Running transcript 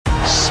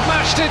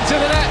Smashed into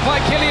the net by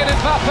Kylian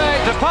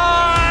Mbappé.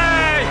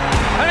 Depay!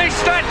 And he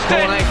stretched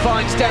it! Cornet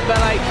finds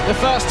Dembele. The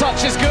first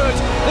touch is good.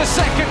 The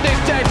second is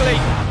deadly.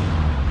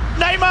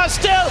 Neymar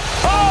still!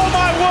 Oh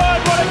my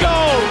word, what a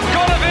goal!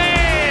 Goal of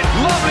it!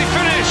 Lovely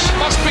finish.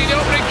 Must be the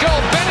opening goal.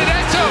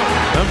 Benedetto.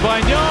 And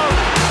Bagnon,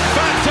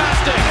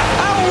 fantastic!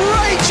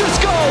 Outrageous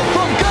goal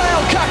from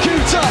Gael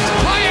Kakuta.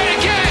 Play it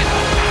again.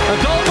 A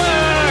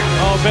Dolberg!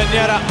 Oh,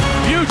 Benyera,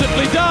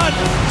 beautifully done!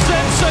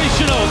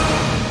 Sensational!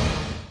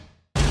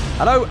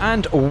 Hello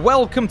and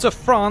welcome to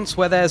France,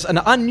 where there's an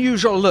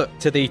unusual look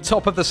to the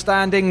top of the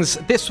standings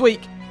this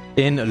week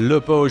in Le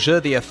Beau Jeu,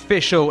 the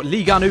official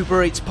Ligue 1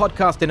 Uber Eats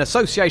podcast in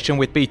association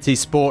with BT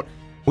Sport.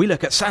 We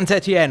look at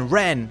Saint-Étienne,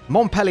 Rennes,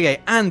 Montpellier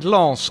and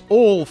Lens,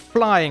 all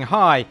flying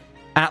high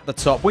at the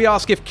top. We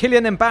ask if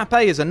Kylian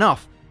Mbappé is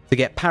enough to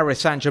get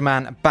Paris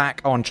Saint-Germain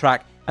back on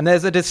track. And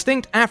there's a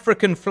distinct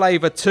African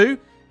flavour too,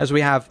 as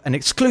we have an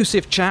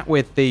exclusive chat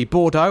with the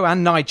Bordeaux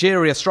and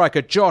Nigeria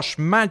striker Josh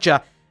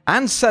Maja,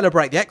 and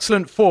celebrate the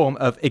excellent form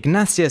of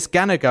Ignatius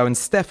Ganago and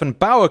Stefan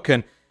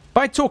Bauerken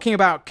by talking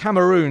about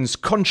Cameroon's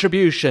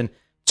contribution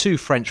to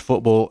French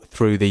football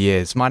through the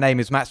years. My name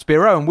is Matt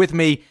Spiro, and with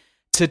me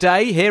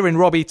today here in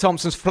Robbie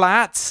Thompson's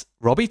flat,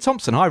 Robbie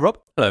Thompson. Hi, Rob.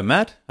 Hello,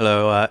 Matt.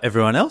 Hello,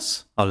 everyone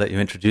else. I'll let you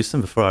introduce them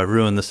before I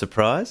ruin the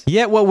surprise.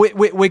 Yeah, well,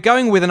 we're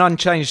going with an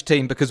unchanged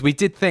team because we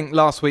did think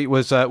last week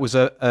was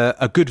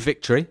a good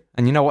victory,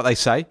 and you know what they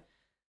say,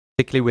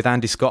 particularly with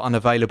Andy Scott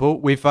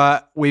unavailable. We've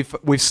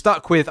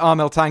stuck with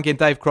Armel Tanguy and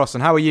Dave Crossan.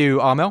 How are you,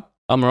 Armel?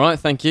 I'm all right,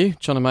 thank you.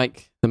 Trying to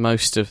make the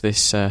most of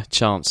this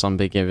chance I'm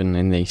being given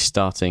in the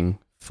starting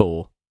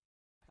four.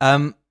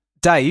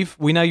 Dave,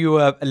 we know you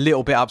were a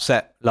little bit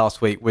upset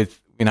last week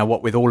with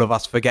all of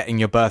us forgetting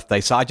your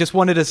birthday. So I just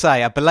wanted to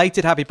say a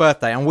belated happy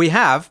birthday, and we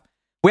have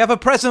a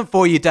present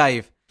for you,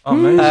 Dave.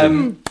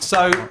 Amazing.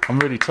 So I'm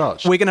really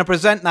touched. We're going to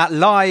present that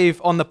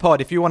live on the pod.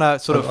 If you want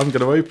to I'm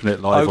going to open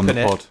it live on the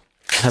pod.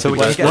 So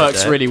it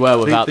works really well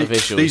without the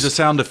visuals. These are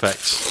sound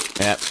effects.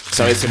 Yep.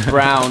 So it's a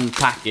brown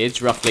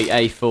package, roughly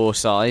A4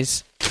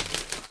 size,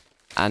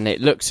 and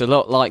it looks a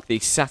lot like the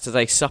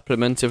Saturday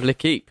supplement of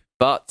L'Équipe,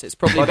 but it's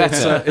probably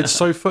better. It's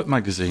So Foot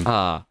magazine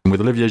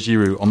with Olivier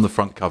Giroud on the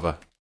front cover.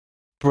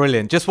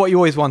 Brilliant. Just what you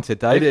always wanted,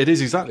 Dave. It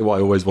is exactly what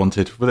I always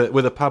wanted.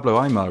 With a Pablo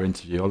Aimar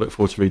interview. I look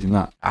forward to reading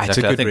that. It's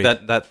a good I think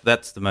read.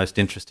 that's the most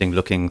interesting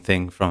looking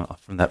thing from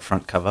that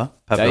front cover.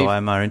 Pablo Dave?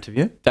 Aimar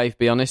interview. Dave,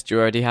 be honest, do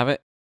you already have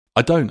it?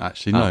 I don't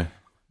actually, no.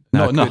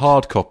 No, Not in a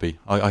hard copy.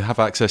 I have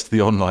access to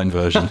the online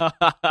version.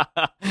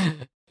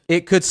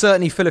 It could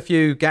certainly fill a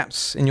few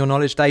gaps in your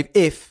knowledge, Dave,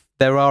 if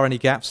there are any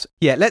gaps.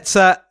 Yeah,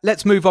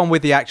 let's move on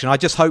with the action. I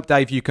just hope,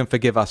 Dave, you can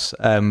forgive us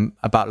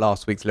about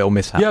last week's little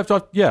mishap.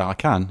 Yeah, I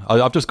can.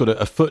 I've just got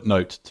a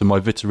footnote to my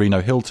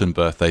Vitorino Hilton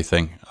birthday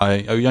thing.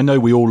 I know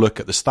we all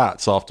look at the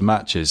stats after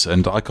matches,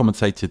 and I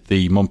commentated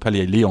the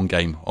Montpellier-Lyon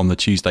game on the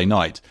Tuesday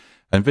night,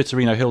 and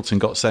Vitorino Hilton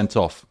got sent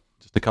off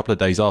a couple of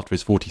days after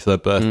his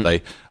 43rd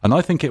birthday, and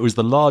I think it was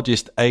the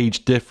largest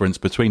age difference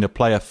between a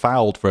player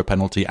fouled for a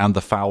penalty and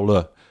the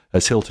fouler,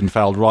 as Hilton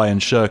fouled Ryan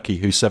Shirky,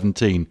 who's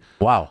 17.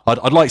 Wow.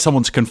 I'd like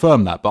someone to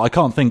confirm that, but I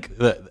can't think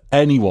that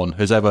anyone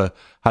has ever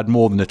had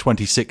more than a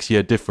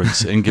 26-year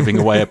difference in giving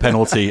away a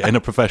penalty in a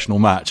professional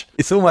match.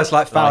 It's almost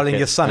like fouling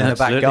your son in the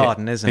back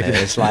garden, isn't it?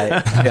 It's like,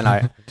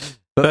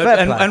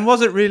 And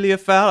was it really a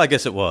foul? I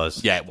guess it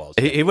was. Yeah, it was.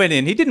 He went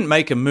in. He didn't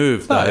make a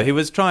move, though. No. He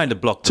was trying to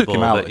block the Took ball.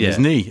 him out in his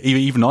knee.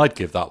 Even I'd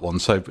give that one,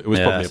 so it was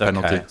probably a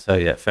penalty. Okay. So,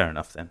 yeah, fair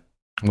enough then.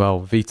 Well,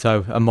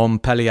 Vito and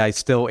Montpellier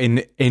still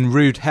in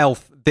rude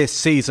health this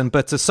season,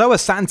 but so are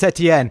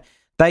Saint-Étienne.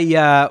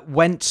 They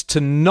went to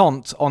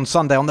Nantes on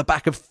Sunday on the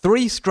back of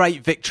 3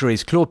 straight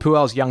victories. Claude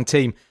Puel's young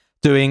team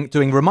doing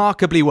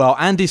remarkably well.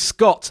 Andy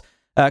Scott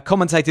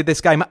commentated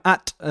this game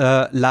at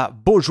La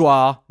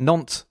Beaujoire,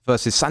 Nantes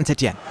versus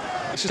Saint-Étienne.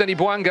 This is Denis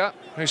Bouanga,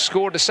 who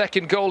scored the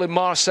second goal in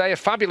Marseille. A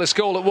fabulous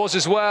goal it was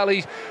as well.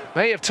 He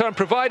may have turned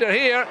provider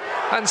here,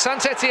 and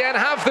Saint-Étienne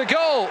have the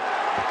goal.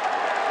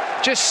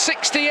 Just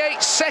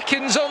 68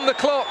 seconds on the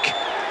clock,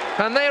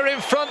 and they're in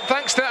front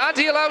thanks to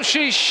Adil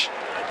Aouchiche.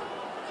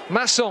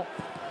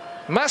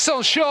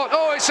 Masson shot.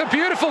 Oh, it's a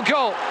beautiful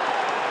goal.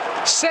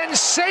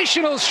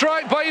 Sensational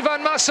strike by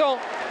Ivan Masson.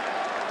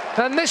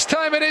 And this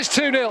time it is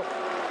 2-0.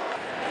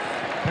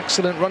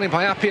 Excellent running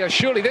by Appiah.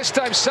 Surely this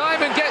time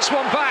Simon gets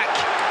one back.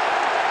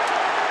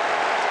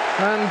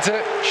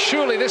 And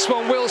surely this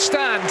one will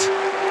stand.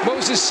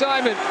 Moses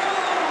Simon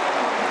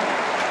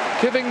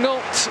giving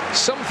Nantes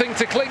something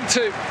to cling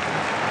to.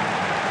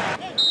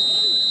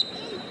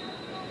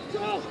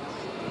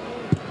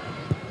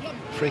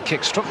 Free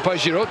kick struck by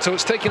Girotto.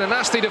 It's taken a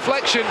nasty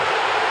deflection,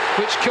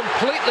 which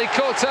completely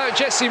caught out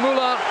Jesse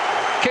Moulin.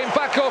 Came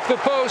back off the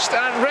post,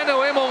 and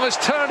Renaud Aymon has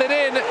turned it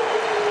in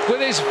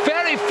with his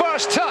very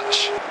first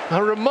touch.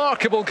 A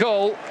remarkable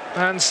goal,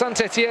 and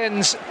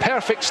Saint-Étienne's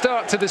perfect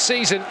start to the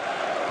season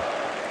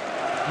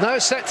now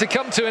set to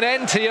come to an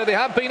end here. They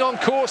have been on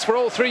course for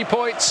all 3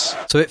 points.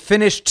 So it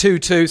finished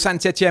 2-2.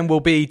 Saint-Étienne will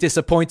be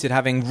disappointed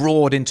having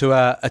roared into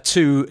a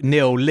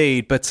 2-0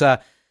 lead.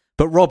 But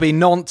Robbie,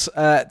 Nantes,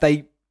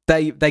 they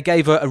they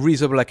gave a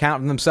reasonable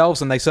account of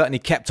themselves, and they certainly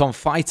kept on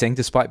fighting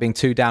despite being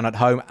 2 down at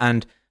home,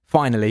 and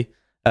finally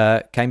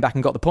came back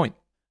and got the point.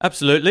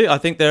 Absolutely. I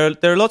think there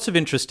are lots of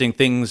interesting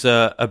things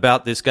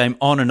about this game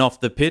on and off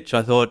the pitch.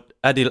 I thought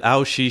Adil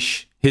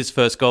Aouchiche, his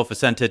first goal for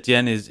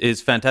Saint-Étienne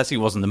is fantastic. It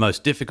wasn't the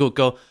most difficult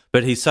goal,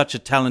 but he's such a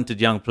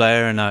talented young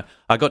player, and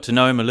I got to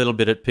know him a little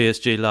bit at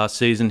PSG last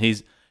season.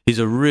 He's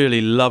a really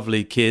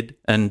lovely kid,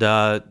 and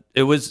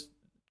it was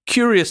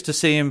curious to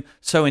see him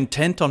so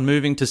intent on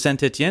moving to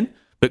Saint-Étienne,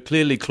 but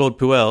clearly Claude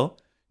Puel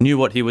knew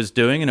what he was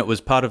doing, and it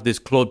was part of this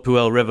Claude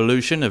Puel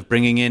revolution of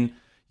bringing in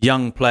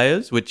young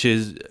players, which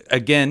is,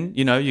 again,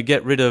 you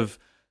get rid of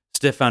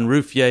Stéphane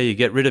Ruffier, you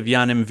get rid of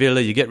Yann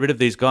Mvila, you get rid of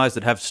these guys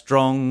that have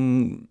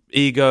strong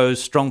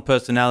egos, strong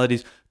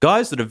personalities,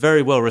 guys that are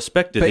very well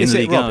respected in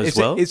Ligue 1 as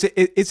well. Is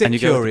it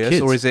curious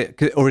or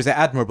is it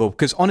admirable?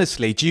 Because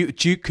honestly,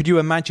 could you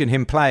imagine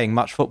him playing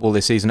much football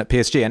this season at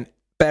PSG? And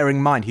bearing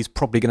in mind, he's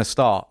probably going to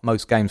start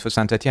most games for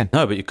Saint-Étienne.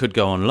 No, but you could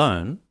go on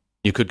loan.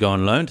 You could go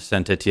on loan to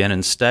Saint-Étienne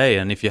and stay,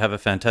 and if you have a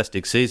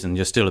fantastic season,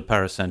 you're still a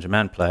Paris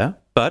Saint-Germain player.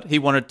 But he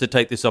wanted to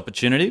take this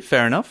opportunity,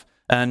 fair enough,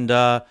 and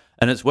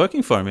it's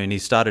working for him. I mean, he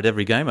started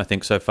every game, I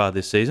think, so far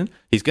this season.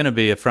 He's going to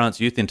be a France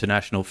youth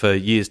international for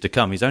years to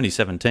come. He's only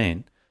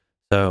 17,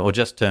 or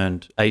just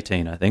turned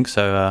 18, I think.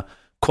 So,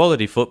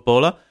 quality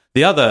footballer.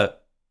 The other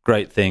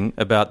great thing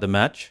about the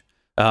match,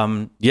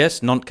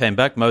 yes, Nantes came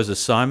back. Moses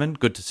Simon,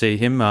 good to see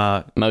him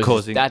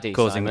causing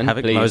Simon,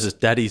 havoc. please. Moses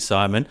Daddy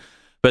Simon.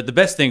 But the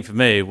best thing for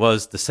me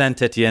was the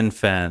Saint-Étienne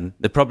fan.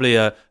 They're probably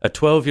a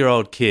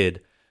 12-year-old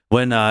kid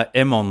when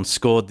Emon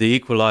scored the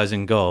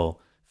equalising goal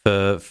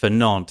for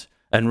Nantes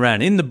and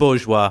ran in the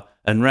Bourgeois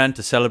and ran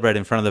to celebrate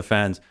in front of the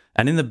fans.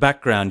 And in the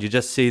background, you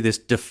just see this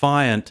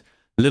defiant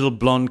little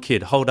blonde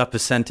kid hold up a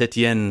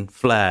Saint-Étienne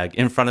flag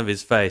in front of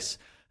his face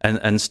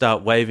and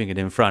start waving it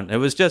in front. It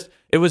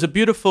was a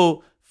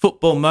beautiful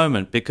football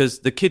moment because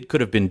the kid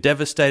could have been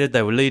devastated.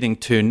 They were leading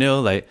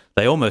 2-0.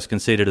 They almost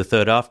conceded a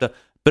third after.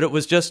 But it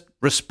was just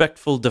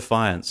respectful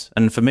defiance.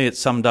 And for me, it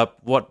summed up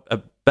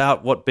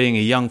what being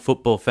a young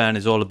football fan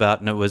is all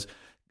about. And it was,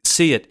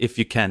 see it if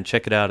you can.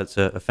 Check it out. It's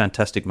a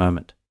fantastic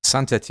moment.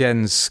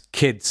 Saint-Étienne's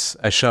kids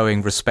are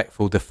showing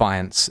respectful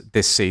defiance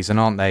this season,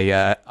 aren't they?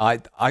 I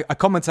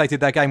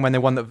commentated their game when they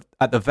won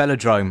at the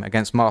Velodrome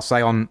against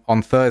Marseille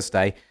on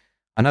Thursday.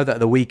 I know that at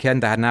the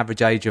weekend they had an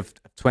average age of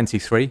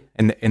 23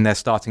 in their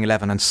starting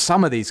 11. And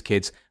some of these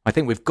kids, I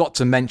think we've got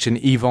to mention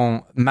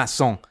Yvan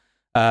Masson,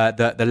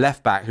 the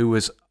left back,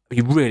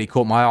 he really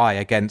caught my eye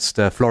against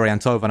Florian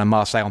Thauvin and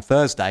Marseille on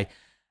Thursday.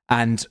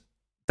 And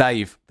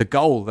Dave, the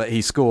goal that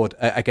he scored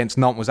against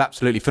Nantes was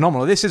absolutely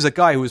phenomenal. This is a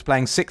guy who was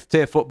playing 6th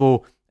tier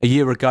football a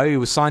year ago. He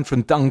was signed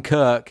from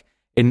Dunkirk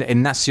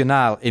in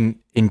National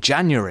in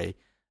January.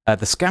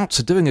 The scouts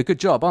are doing a good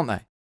job, aren't they?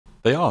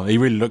 They are. He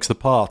really looks the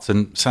part,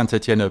 and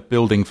Saint-Étienne are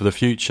building for the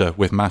future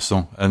with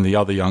Masson and the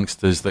other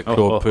youngsters that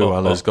Claude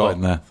Puel has got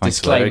in there.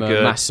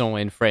 Disclaimer, Masson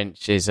in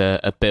French is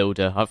a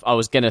builder. I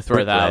was going to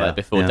throw that out there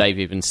before Dave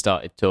even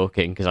started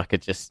talking because I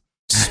could just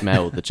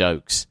smell the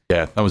jokes.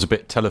 Yeah, that was a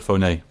bit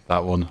téléphoné,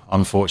 that one,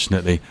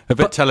 unfortunately. A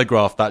bit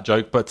telegraphed, that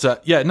joke. But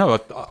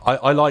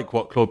I like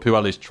what Claude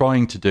Puel is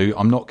trying to do.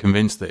 I'm not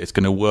convinced that it's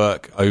going to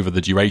work over the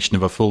duration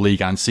of a full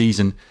Ligue 1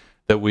 season.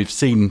 That we've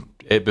seen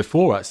it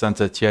before at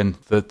Saint-Étienne,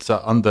 that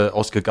under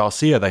Oscar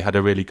Garcia they had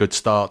a really good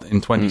start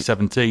in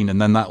 2017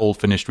 and then that all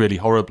finished really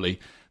horribly.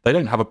 They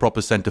don't have a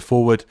proper centre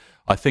forward.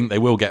 I think they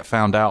will get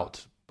found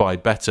out by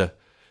better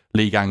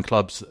Ligue 1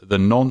 clubs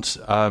than Nantes.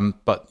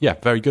 But yeah,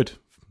 very good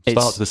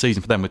start to the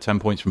season for them with 10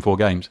 points from 4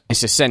 games.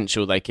 It's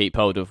essential they keep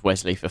hold of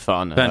Wesley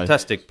Fofana.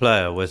 Fantastic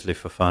player, Wesley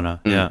Fofana.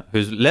 Yeah,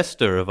 who's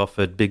Leicester have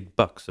offered big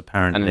bucks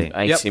apparently.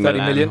 And 30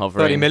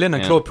 million.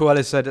 And Claude Puel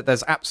has said that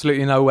there's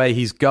absolutely no way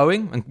he's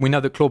going. And we know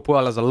that Claude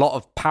Puel has a lot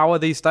of power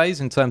these days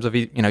in terms of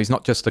he's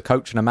not just a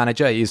coach and a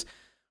manager. He's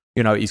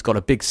got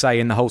a big say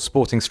in the whole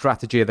sporting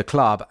strategy of the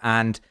club.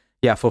 And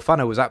yeah,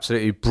 Fofana was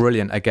absolutely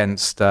brilliant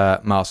against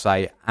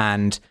Marseille.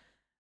 And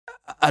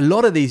a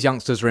lot of these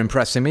youngsters are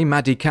impressing me.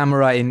 Madi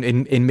Camara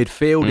in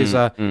midfield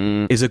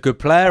is a good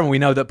player, and we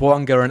know that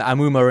Boanga and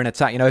Amouma are in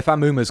attack. If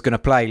Amouma's going to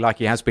play like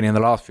he has been in the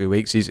last few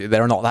weeks,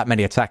 there are not that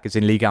many attackers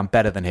in Ligue 1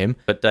 better than him.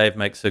 But Dave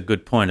makes a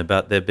good point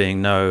about there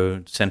being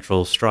no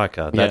central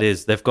striker. That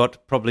is, they've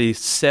got probably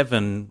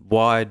 7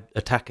 wide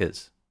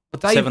attackers.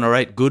 Dave, 7 or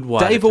 8 good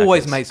wide Dave attackers.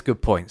 Always makes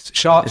good points.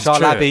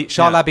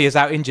 Charlaby is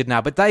out injured now,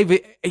 but Dave,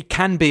 it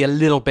can be a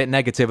little bit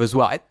negative as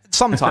well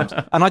sometimes.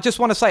 And I just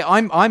want to say,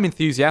 I'm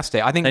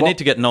enthusiastic. I think they need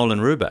to get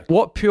Nolan Rubeck.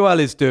 What Puel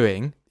is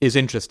doing is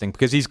interesting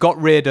because he's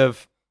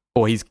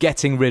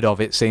getting rid of,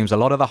 it seems, a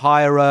lot of the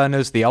higher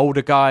earners, the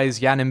older guys.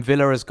 Yann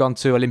Mvila has gone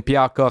to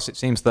Olympiacos. It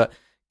seems that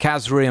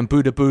Kazri and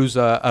Boudebouz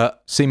are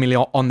seemingly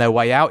on their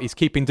way out. He's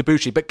keeping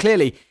Debuchy, but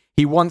clearly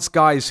he wants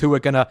guys who are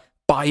going to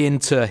buy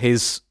into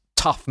his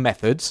tough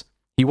methods.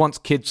 He wants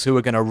kids who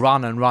are going to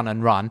run and run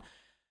and run.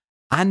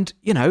 And,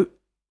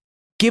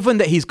 given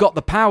that he's got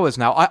the powers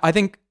now, I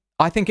think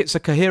it's a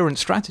coherent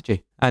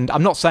strategy. And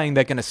I'm not saying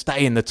they're going to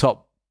stay in the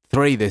top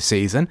 3 this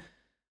season,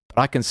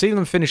 but I can see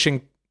them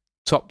finishing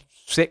top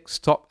 6,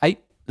 top 8.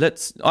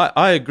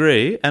 I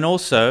agree. And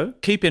also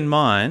keep in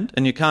mind,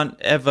 and you can't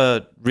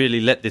ever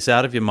really let this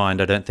out of your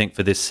mind, I don't think,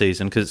 for this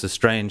season, because it's a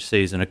strange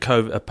season, a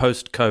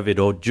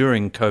post-COVID or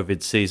during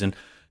COVID season.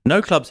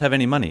 No clubs have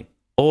any money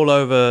all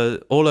over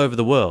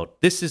the world.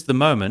 This is the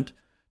moment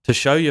to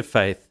show your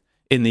faith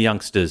in the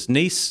youngsters.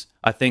 Nice,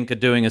 I think, are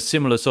doing a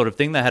similar sort of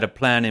thing. They had a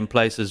plan in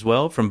place as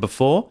well from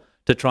before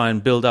to try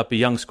and build up a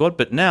young squad.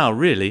 But now,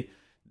 really,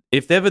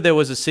 if ever there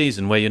was a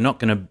season where you're not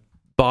going to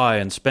buy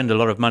and spend a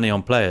lot of money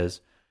on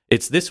players,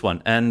 it's this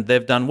one. And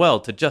they've done well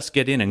to just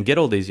get in and get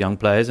all these young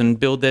players and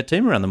build their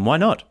team around them. Why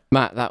not?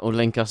 Matt, that will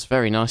link us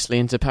very nicely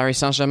into Paris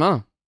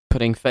Saint-Germain,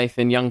 putting faith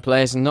in young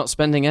players and not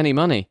spending any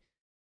money.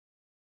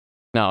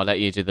 No, I'll let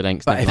you do the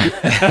links. I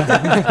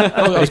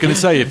was going to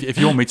say, if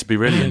you want me to be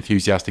really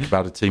enthusiastic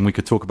about a team, we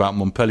could talk about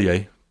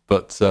Montpellier.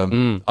 But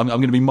I'm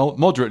going to be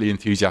moderately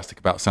enthusiastic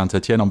about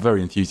Saint-Étienne. I'm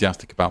very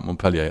enthusiastic about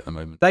Montpellier at the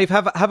moment. Dave,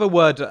 have a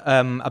word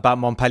about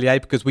Montpellier,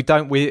 because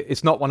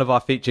it's not one of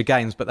our feature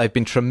games, but they've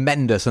been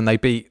tremendous and they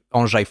beat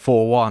Angers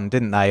 4-1,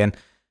 didn't they? And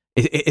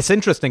it's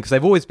interesting because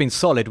they've always been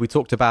solid. We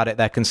talked about it,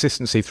 their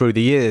consistency through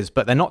the years,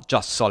 but they're not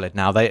just solid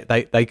now.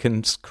 They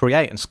can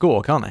create and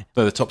score, can't they?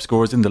 They're the top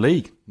scorers in the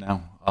league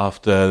now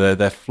after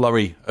their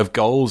flurry of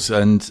goals.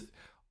 And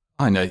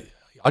I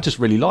just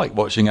really like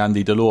watching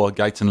Andy Delors,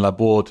 Gaëtan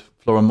Laborde,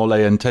 Florent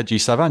Mollet and Téji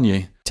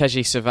Savanier.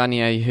 Téji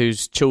Savanier,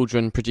 whose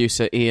children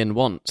producer Ian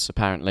wants,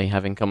 apparently,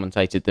 having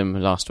commentated them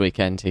last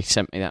weekend. He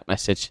sent me that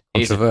message.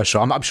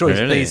 Controversial. I'm sure he's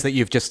pleased that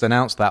you've just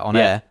announced that on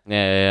air.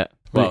 Yeah.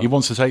 Well, he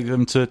wants to take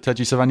them to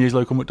Téji Savanier's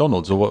local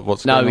McDonald's, or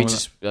what's going on? No, he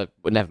just...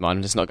 never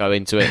mind, let's not go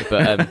into it.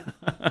 But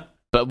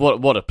but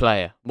what a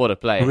player. What a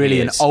player.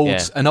 Really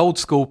an old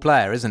school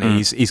player, isn't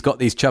he? He's got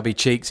these chubby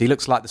cheeks. He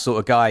looks like the sort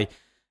of guy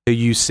who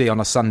you see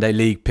on a Sunday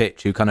league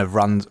pitch, who kind of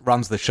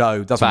runs the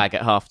show. Doesn't fag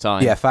at half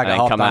time. Yeah, fag at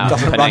half time.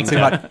 Doesn't run too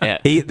much. Yeah.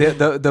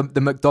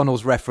 The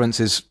McDonald's reference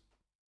is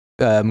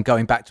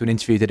going back to an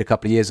interview he did a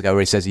couple of years ago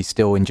where he says he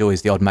still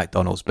enjoys the odd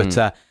McDonald's.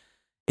 But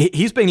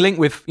he's been linked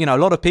with a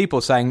lot of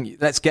people saying,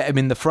 let's get him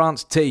in the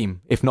France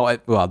team, if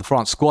not, the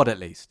France squad at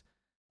least.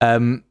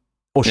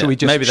 Or should we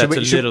just... Maybe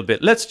that's a little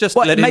bit... Let's just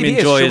let him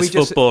enjoy his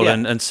football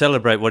and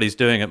celebrate what he's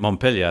doing at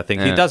Montpellier. I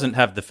think he doesn't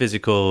have the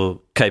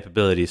physical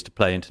capabilities to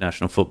play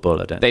international football,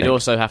 I don't think. They'd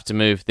also have to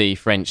move the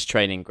French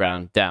training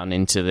ground down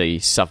into the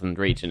southern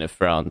region of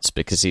France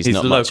because he's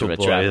not much of a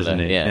traveller. Isn't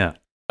he? Yeah.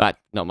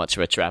 Not much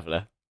of a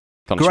traveller.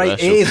 Great.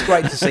 It is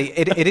great to see.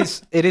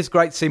 It is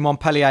great to see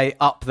Montpellier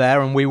up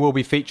there, and we will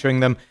be featuring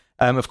them,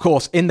 of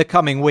course, in the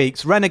coming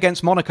weeks. Rennes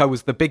against Monaco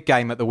was the big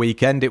game at the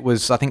weekend. It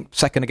was, I think,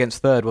 second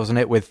against third, wasn't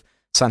it, with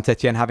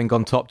Saint-Étienne having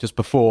gone top just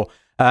before.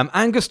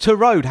 Angus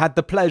Turode had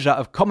the pleasure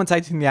of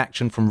commentating the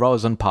action from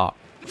Roazhon Park.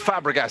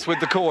 Fabregas with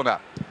the corner.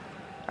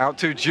 Out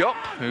to Diop,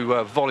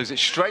 who volleys it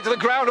straight to the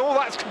ground. Oh,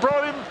 that's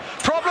problem.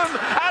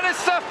 And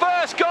it's the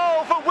first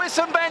goal for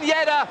Wissam Ben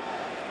Yedder.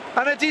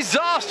 And a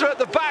disaster at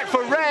the back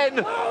for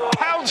Rennes,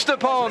 pounced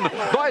upon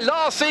by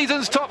last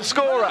season's top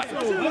scorer.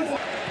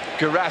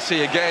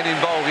 Guirassy again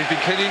involved. He's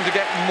beginning to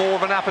get more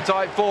of an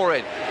appetite for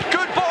it.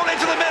 Good ball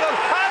into the middle,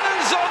 and then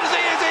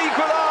Zonzi is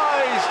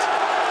equalised.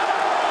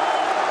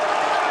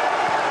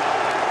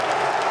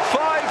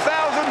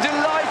 5,000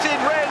 delighted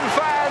Rennes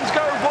fans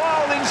go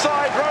wild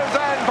inside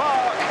Roazhon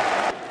Park.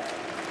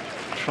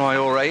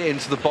 Traoré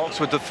into the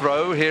box with the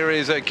throw. Here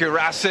is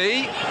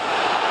Guirassy.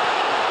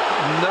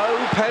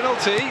 No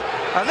penalty,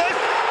 and this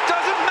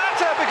doesn't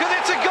matter because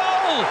it's a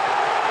goal,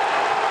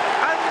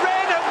 and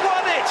Rennes have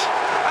won it,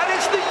 and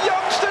it's the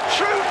youngster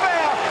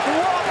Truffert.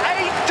 What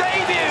a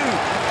debut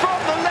from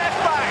the left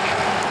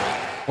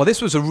back. Well,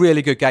 this was a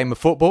really good game of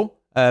football.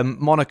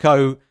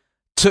 Monaco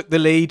took the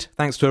lead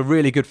thanks to a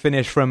really good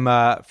finish from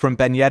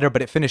Ben Yedder,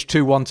 but it finished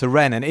 2-1 to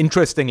Rennes. And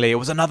interestingly, it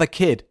was another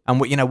kid, and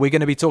we're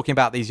going to be talking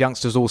about these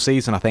youngsters all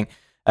season, I think.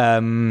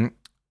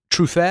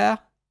 Truffert.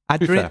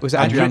 Adrien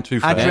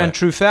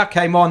Truffert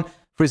came on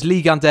for his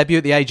Ligue 1 debut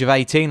at the age of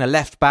 18, a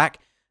left-back,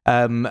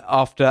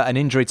 after an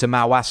injury to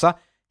Mawassa.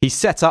 He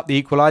set up the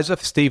equaliser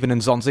for Steven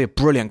Nzonzi, a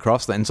brilliant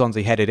cross that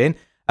Nzonzi headed in.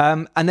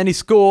 And then he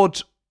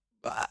scored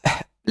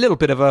a little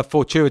bit of a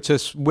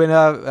fortuitous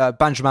winner.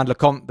 Benjamin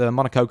Lecomte, the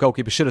Monaco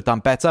goalkeeper, should have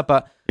done better.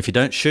 But if you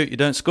don't shoot, you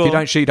don't score. If you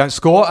don't shoot, you don't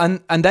score.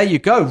 And there you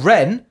go.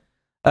 Rennes,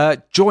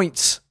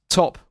 joint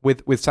top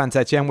with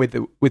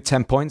Saint-Étienne with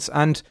 10 points.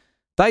 And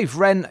Dave,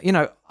 Rennes,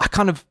 I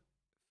kind of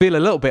feel a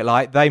little bit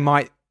like they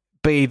might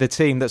be the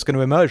team that's going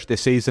to emerge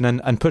this season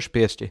and push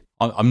PSG.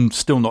 I'm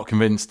still not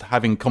convinced,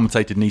 having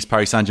commentated Nice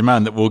Paris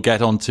Saint-Germain, that we'll get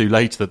on to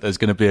later, that there's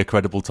going to be a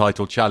credible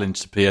title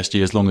challenge to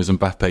PSG as long as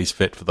Mbappe's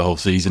fit for the whole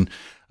season.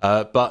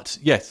 But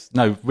yes,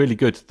 really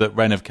good that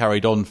Rennes have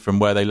carried on from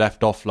where they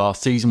left off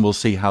last season. We'll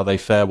see how they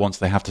fare once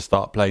they have to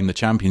start playing the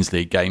Champions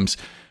League games.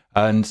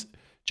 And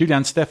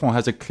Julian Stéphan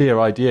has a clear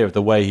idea of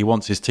the way he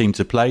wants his team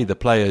to play. The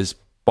players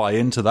buy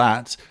into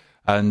that.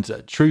 And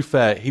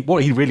Truffert,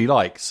 what he really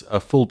likes are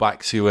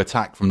fullbacks who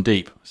attack from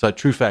deep. So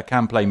Truffert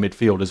can play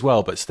midfield as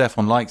well, but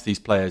Stéphan likes these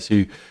players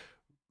who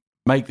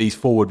make these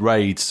forward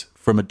raids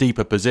from a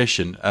deeper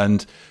position.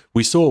 And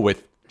we saw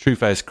with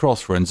Truffet's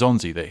cross for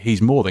Nzonzi, that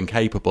he's more than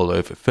capable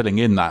of filling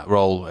in that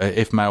role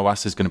if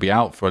Maouas is going to be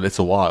out for a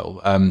little while.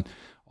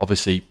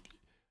 Obviously,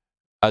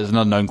 as an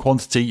unknown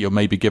quantity, you're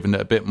maybe given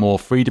it a bit more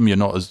freedom. You're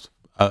not as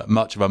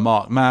much of a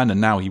marked man,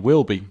 and now he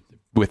will be,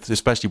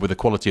 especially with the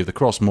quality of the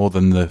cross more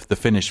than the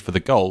finish for the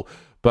goal.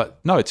 But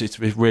no, it's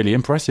really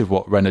impressive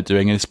what Rennes are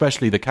doing, and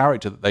especially the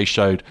character that they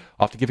showed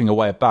after giving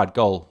away a bad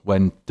goal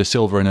when De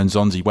Silva and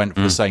Nzonzi went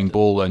for the same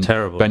ball, and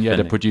Ben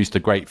Yedder produced a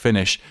great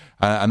finish,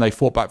 and they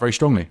fought back very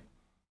strongly.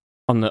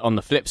 On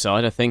the flip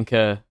side, I think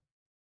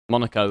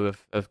Monaco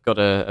have got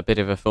a bit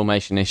of a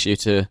formation issue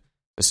to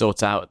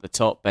sort out at the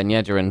top. Ben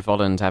Yedder and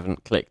Volland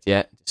haven't clicked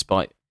yet,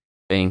 despite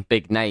being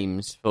big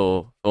names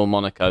for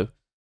Monaco.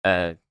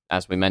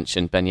 As we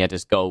mentioned, Ben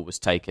Yedder's goal was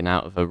taken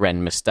out of a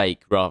Rennes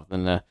mistake rather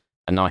than a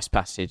nice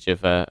passage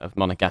of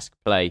Monegasque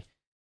play.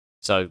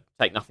 So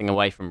take nothing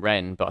away from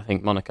Rennes, but I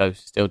think Monaco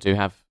still do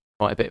have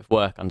quite a bit of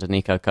work under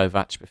Niko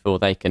Kovac before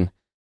they can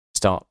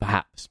start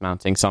perhaps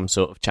mounting some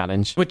sort of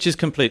challenge. Which is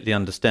completely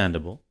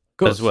understandable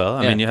as well.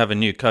 I mean, you have a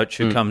new coach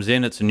who comes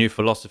in, it's a new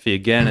philosophy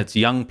again, it's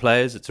young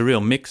players, it's a real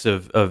mix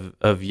of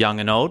young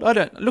and old.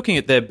 Looking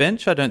at their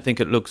bench, I don't think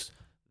it looks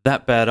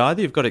that bad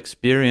either. You've got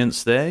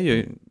experience there.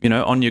 You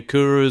know,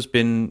 Onyekuru has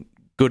been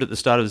good at the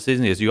start of the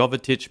season. There's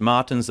Jovetic,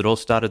 Martins that all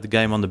started the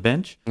game on the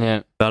bench.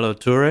 Yeah.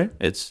 Ballo-Touré.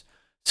 It's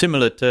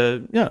similar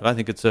to, I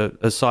think it's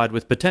a side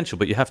with potential,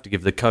 but you have to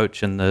give the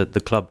coach and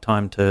the club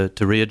time to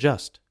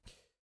readjust.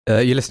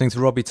 You're listening to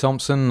Robbie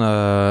Thompson,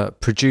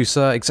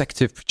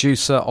 executive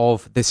producer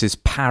of This Is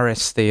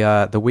Paris,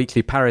 the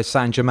weekly Paris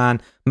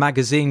Saint-Germain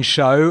magazine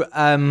show.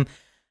 And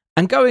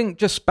going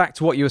just back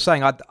to what you were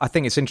saying, I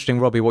think it's interesting,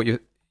 Robbie, what you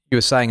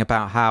were saying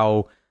about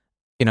how,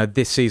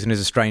 this season is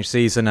a strange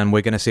season and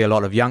we're going to see a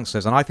lot of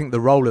youngsters. And I think the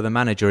role of the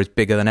manager is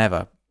bigger than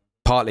ever,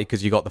 partly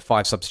because you've got the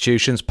 5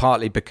 substitutions,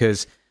 partly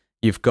because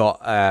you've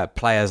got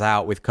players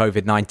out with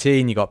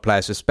COVID-19, you've got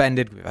players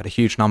suspended, we've had a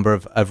huge number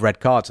of red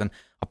cards. And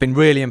I've been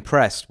really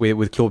impressed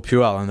with Claude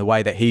Puel and the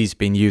way that he's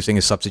been using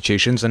his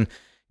substitutions. And,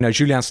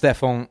 Julien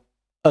Stéphan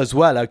as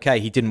well, okay,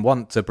 he didn't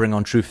want to bring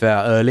on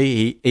Truffet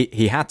early,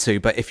 he had to.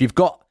 But if you've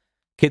got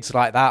kids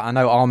like that, I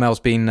know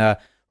Armel's been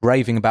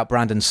raving about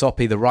Brandon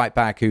Soppy, the right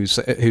back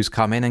who's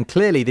come in, and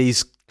clearly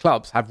these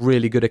clubs have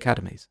really good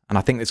academies, and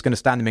I think it's going to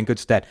stand them in good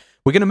stead.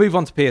 We're going to move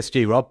on to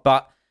PSG, Rob,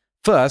 but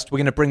first we're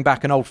going to bring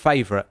back an old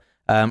favourite.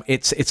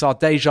 It's our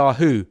Déjà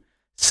Who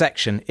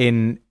section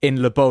in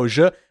Le Beau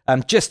Jeu.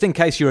 Just in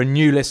case you're a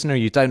new listener,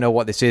 you don't know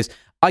what this is,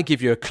 I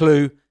give you a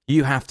clue.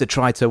 You have to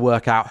try to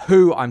work out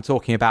who I'm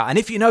talking about, and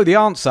if you know the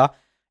answer,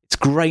 it's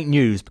great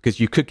news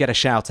because you could get a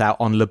shout out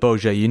on Le Beau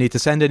Jeu. You need to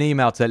send an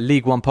email to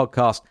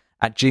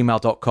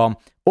league1podcast@gmail.com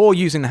or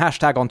using the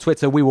hashtag on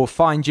Twitter. We will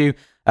find you,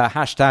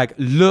 hashtag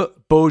Le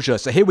Beau Jeu.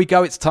 So here we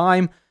go. It's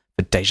time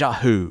for Déjà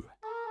Who.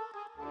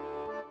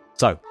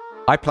 So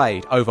I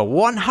played over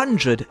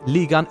 100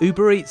 Ligue 1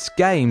 Uber Eats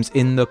games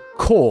in the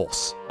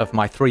course of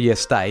my 3-year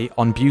stay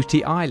on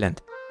Beauty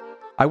Island.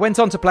 I went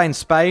on to play in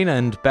Spain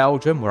and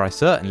Belgium, where I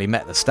certainly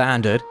met the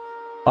standard.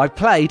 I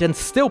played and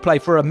still play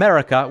for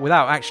America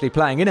without actually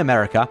playing in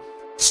America.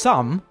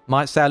 Some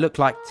might say I look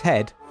like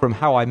Ted from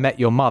How I Met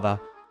Your Mother,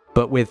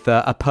 but with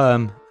a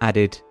perm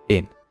added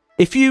in.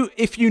 If you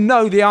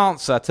know the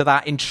answer to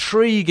that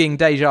intriguing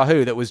déjà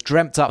vu that was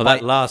dreamt up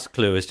that last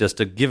clue is just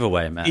a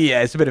giveaway, man.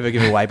 Yeah, it's a bit of a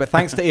giveaway, but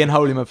thanks to Ian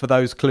Holyman for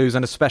those clues,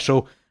 and a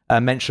special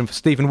mention for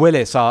Stephen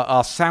Willis,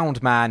 our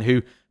sound man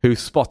who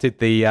spotted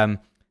the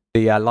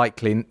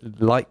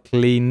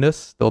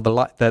likeliness or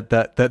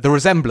the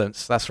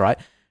resemblance, that's right,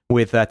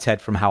 with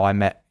Ted from How I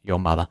Met Your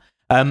Mother.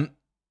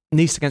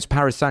 Nice against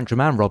Paris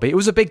Saint-Germain, Robbie. It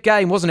was a big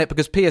game, wasn't it?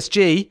 Because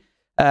PSG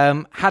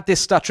had this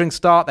stuttering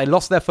start. They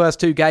lost their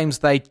first 2 games.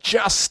 They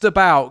just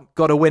about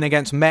got a win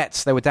against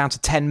Metz. They were down to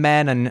 10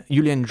 men, and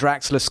Julian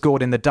Draxler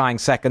scored in the dying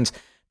seconds.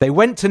 They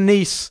went to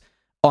Nice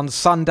on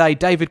Sunday.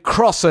 David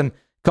Crossan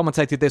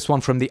commentated this one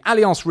from the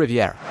Allianz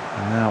Riviera.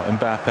 And now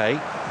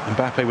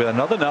Mbappé with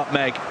another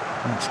nutmeg.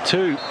 It's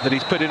 2 that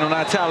he's put in on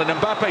Attal, and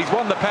Mbappe's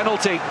won the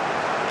penalty.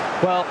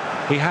 Well,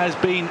 he has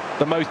been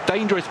the most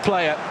dangerous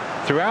player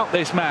throughout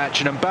this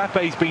match, and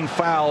Mbappe's been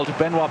fouled.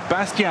 Benoit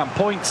Bastien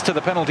points to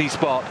the penalty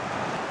spot.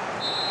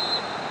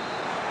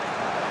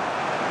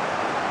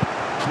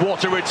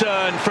 What a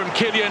return from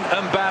Kylian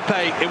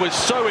Mbappé. It was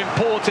so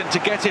important to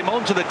get him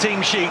onto the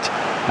team sheet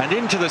and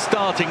into the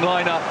starting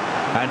lineup,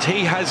 and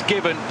he has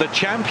given the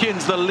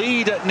champions the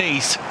lead at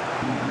Nice.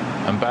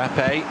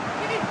 Mbappé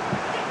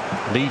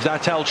leaves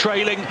Attal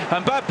trailing.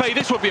 Mbappé,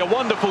 this would be a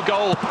wonderful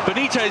goal.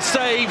 Benitez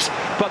saves,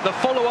 but the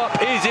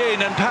follow-up is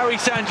in, and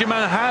Paris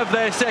Saint-Germain have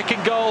their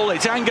second goal.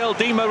 It's Angel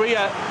Di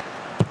Maria.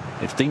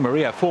 It's Di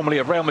Maria, formerly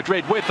of Real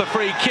Madrid, with the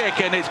free kick,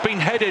 and it's been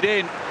headed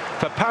in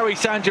for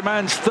Paris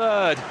Saint-Germain's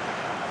third.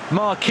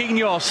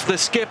 Marquinhos, the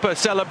skipper,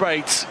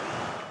 celebrates.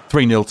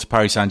 3-0 to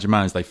Paris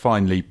Saint-Germain as they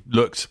finally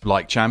looked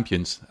like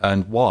champions.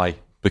 And why?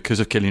 Because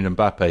of Kylian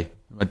Mbappé.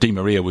 Di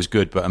Maria was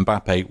good, but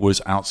Mbappé was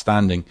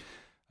outstanding.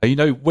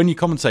 When you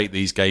commentate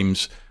these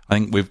games, I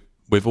think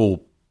we've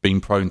all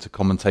been prone to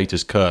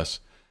commentators'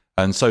 curse.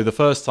 And so the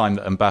first time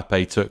that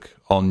Mbappe took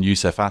on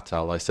Youssef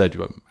Attal, I said,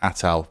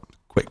 Attal,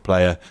 quick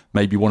player,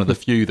 maybe one of the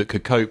few that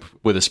could cope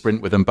with a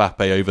sprint with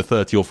Mbappe over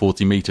 30 or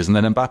 40 metres. And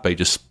then Mbappe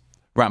just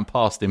ran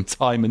past him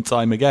time and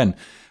time again.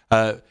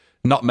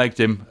 Nutmegged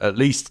him at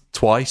least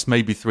twice,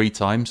 maybe 3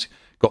 times.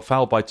 Got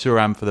fouled by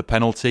Thuram for the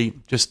penalty.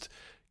 Just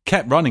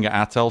kept running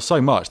at Attal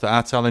so much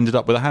that Attal ended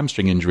up with a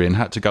hamstring injury and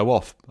had to go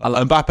off.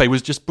 Mbappe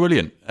was just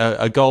brilliant.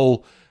 A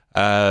goal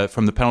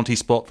from the penalty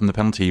spot, from the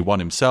penalty he won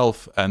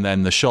himself, and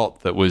then the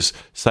shot that was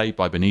saved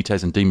by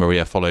Benitez and Di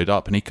Maria followed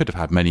up, and he could have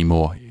had many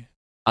more.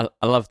 I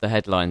love the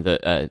headline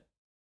that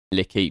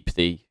L'Équipe,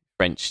 the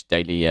French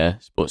daily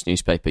sports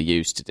newspaper,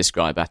 used to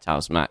describe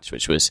Attal's match,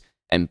 which was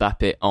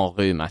Mbappé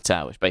enrhume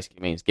Attal, which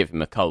basically means give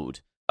him a cold.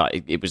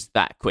 It was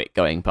that quick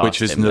going past him.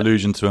 Which is an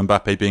allusion to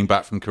Mbappe being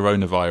back from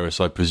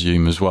coronavirus, I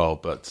presume, as well,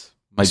 but...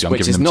 Maybe I'm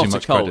giving them too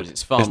much credit.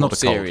 It's far more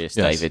serious,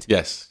 David.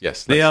 Yes.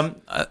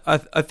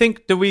 I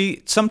think, do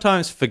we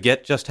sometimes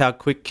forget just how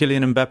quick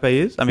Kylian Mbappe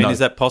is? I mean, is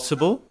that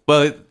possible?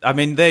 Well, I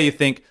mean, there you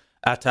think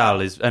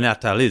Attal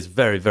is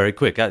very, very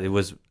quick.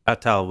 Attal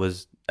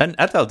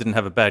didn't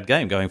have a bad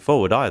game going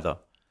forward either.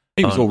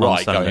 He was all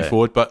right going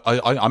forward, but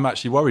I'm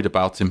actually worried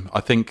about him.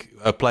 I think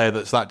a player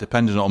that's that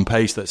dependent on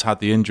pace, that's had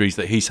the injuries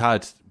that he's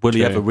had, will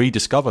he ever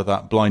rediscover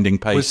that blinding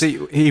pace?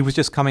 He was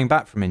just coming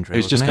back from injury. He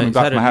was just coming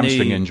back from a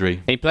hamstring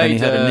injury. He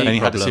played, and he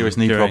had a serious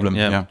knee problem.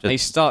 Yeah. He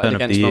started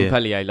against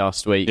Montpellier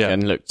last week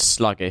and looked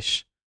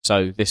sluggish.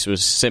 So this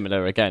was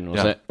similar again,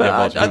 was it?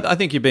 I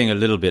think you're being a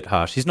little bit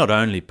harsh. He's not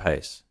only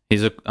pace.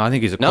 I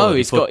think he's a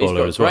quality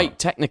footballer as well. He's got great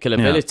technical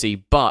ability,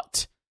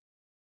 but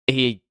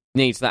he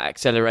needs that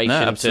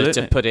acceleration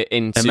to put it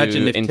into work.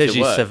 Imagine if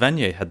Téji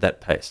Savanier had that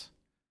pace.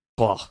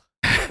 Oh,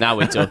 now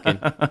we're talking.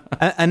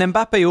 And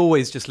Mbappe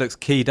always just looks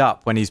keyed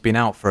up when he's been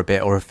out for a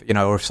bit, or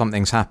if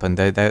something's happened.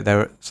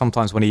 There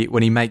sometimes when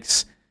he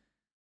makes,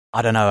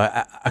 I don't know,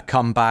 a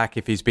comeback,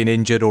 if he's been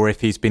injured or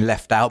if he's been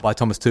left out by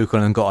Thomas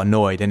Tuchel and got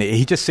annoyed, and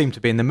he just seemed to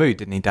be in the mood,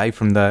 didn't he, Dave?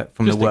 From the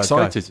word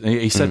excited. Go.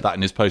 He said that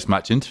in his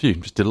post-match interview.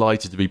 Just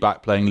delighted to be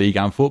back playing Ligue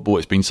 1 football.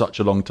 It's been such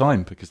a long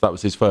time because that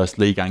was his first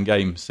Ligue 1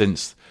 game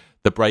since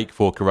the break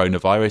for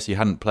coronavirus. He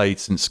hadn't played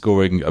since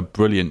scoring a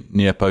brilliant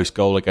near-post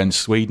goal against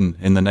Sweden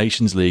in the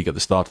Nations League at the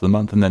start of the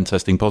month and then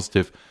testing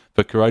positive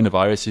for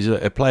coronavirus. He's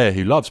a player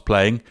who loves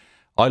playing.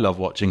 I love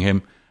watching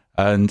him.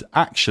 And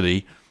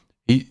actually,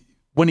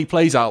 when he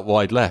plays out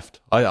wide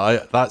left,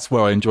 that's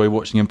where I enjoy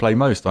watching him play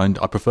most. I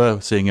prefer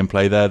seeing him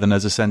play there than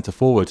as a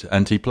centre-forward.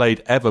 And he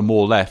played ever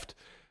more left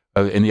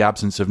in the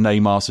absence of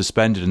Neymar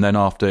suspended. And then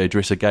after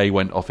Idrissa Gueye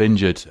went off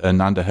injured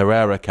and Ander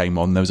Herrera came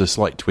on, there was a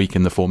slight tweak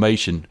in the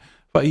formation.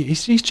 But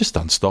he's just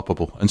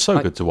unstoppable and so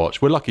good to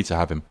watch. We're lucky to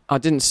have him. I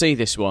didn't see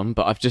this one,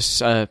 but I've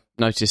just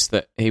noticed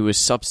that he was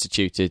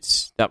substituted.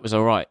 That was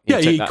all right.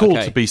 He called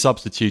to be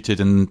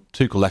substituted and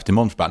Tuchel left him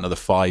on for about another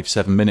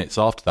 5-7 minutes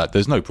after that.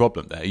 There's no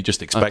problem there. You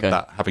just expect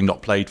that, having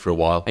not played for a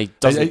while. He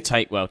doesn't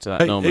take well to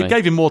that normally. It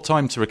gave him more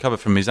time to recover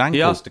from his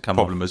ankle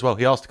problem as well.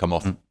 He asked to come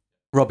off.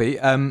 Robbie,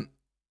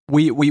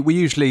 we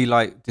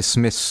usually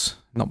dismiss...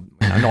 Not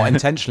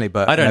intentionally,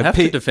 but I don't have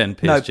to defend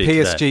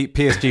PSG.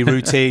 PSG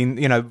routine.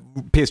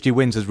 PSG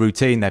wins as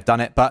routine. They've done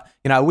it, but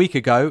a week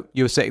ago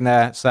you were sitting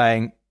there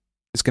saying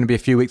it's going to be a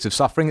few weeks of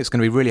suffering. It's going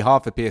to be really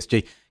hard for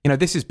PSG.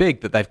 This is big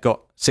that they've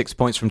got 6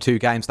 points from 2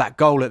 games. That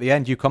goal at the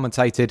end, you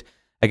commentated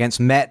against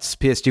Metz.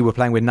 PSG were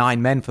playing with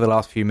 9 men for the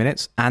last few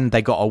minutes, and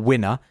they got a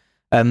winner.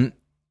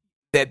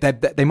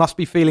 They must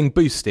be feeling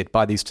boosted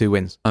by these 2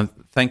 wins.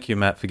 Thank you,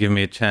 Matt, for giving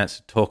me a chance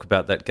to talk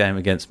about that game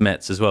against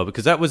Metz as well,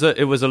 because it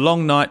was a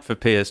long night for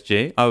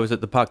PSG. I was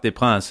at the Parc des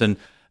Princes,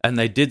 and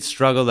they did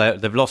struggle.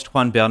 They've lost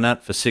Juan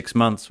Bernat for 6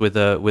 months with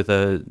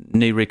a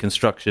knee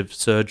reconstructive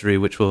surgery,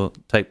 which will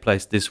take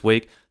place this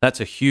week.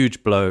 That's a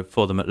huge blow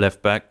for them at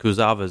left back.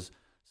 Kurzawa's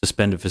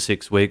suspended for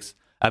 6 weeks.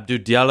 Abdou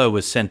Diallo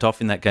was sent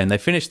off in that game. They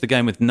finished the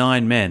game with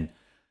 9 men,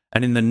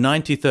 and in the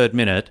 93rd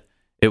minute,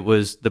 it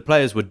was the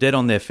players were dead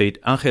on their feet.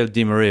 Angel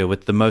Di Maria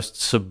with the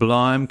most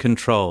sublime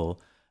control,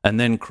 and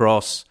then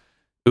cross.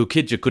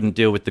 Ukidja couldn't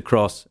deal with the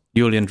cross.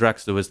 Julian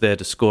Draxler was there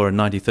to score a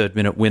 93rd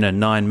minute winner,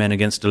 9 men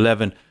against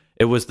 11.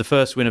 It was the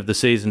first win of the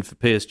season for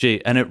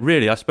PSG, and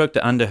I spoke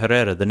to Ander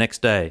Herrera the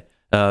next day,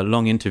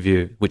 long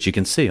interview, which you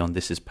can see on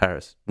This Is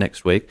Paris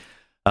next week.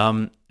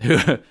 I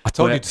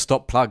told you to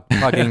stop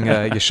plugging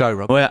your show,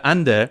 Rob. Where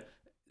Ander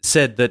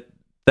said that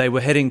they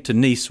were heading to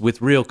Nice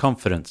with real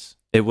confidence.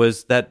 It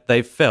was that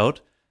they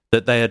felt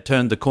that they had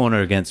turned the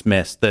corner against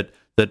Metz, that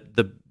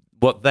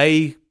what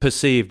they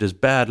perceived as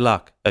bad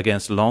luck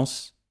against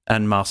Lens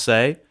and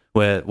Marseille,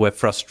 where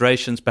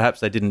frustrations,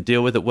 perhaps they didn't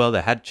deal with it well,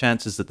 they had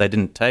chances that they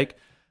didn't take.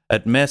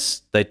 At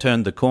Metz, they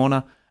turned the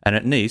corner, and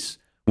at Nice,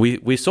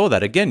 we saw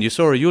that. Again, you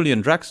saw a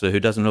Julian Draxler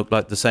who doesn't look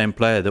like the same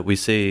player that we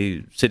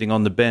see sitting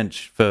on the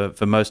bench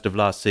for most of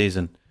last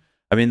season.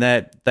 I mean,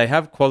 they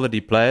have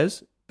quality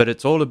players, but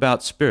it's all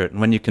about spirit,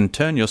 and when you can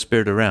turn your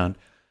spirit around,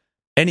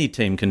 any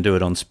team can do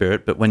it on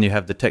spirit, but when you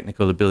have the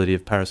technical ability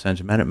of Paris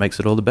Saint-Germain, it makes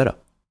it all the better.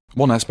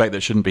 One aspect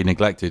that shouldn't be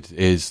neglected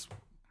is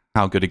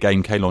how good a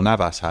game Keylor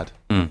Navas had.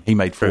 He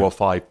made 4 or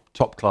 5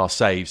 top-class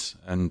saves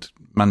and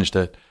managed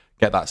to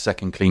get that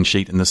second clean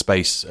sheet in the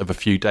space of a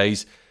few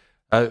days.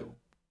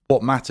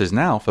 What matters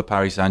now for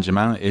Paris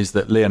Saint-Germain is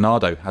that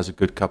Leonardo has a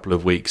good couple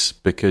of weeks,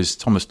 because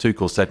Thomas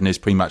Tuchel said in his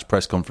pre-match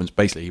press conference,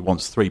 basically he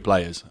wants 3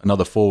 players,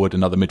 another forward,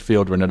 another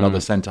midfielder and another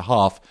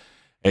centre-half.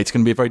 It's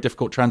going to be a very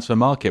difficult transfer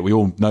market. We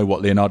all know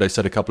what Leonardo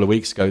said a couple of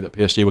weeks ago, that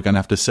PSG were going to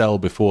have to sell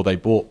before they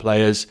bought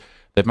players.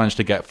 They've managed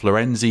to get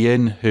Florenzi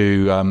in,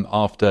 who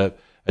after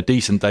a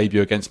decent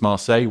debut against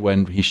Marseille,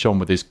 when he shone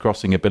with his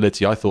crossing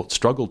ability, I thought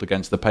struggled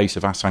against the pace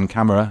of Hassan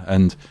Kamara,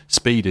 and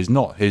speed is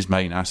not his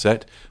main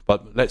asset.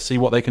 But let's see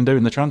what they can do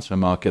in the transfer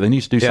market. They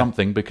need to do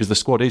something, because the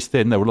squad is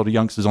thin. There were a lot of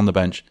youngsters on the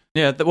bench.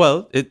 Yeah,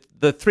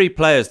 the 3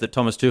 players that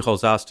Thomas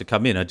Tuchel's asked to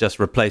come in are just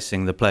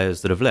replacing the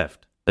players that have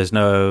left. There's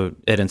no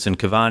Edinson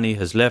Cavani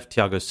has left,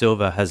 Thiago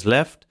Silva has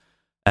left,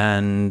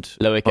 and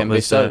Loic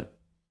Mbappé.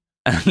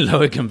 And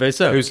Loic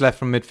Mbappé. Who's left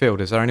from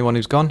midfield? Is there anyone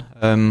who's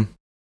gone?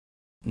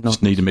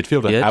 Just need a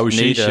midfielder.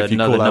 Need if you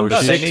another call number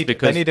Aouchiche.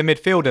 six. They need a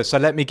midfielder, so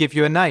let me give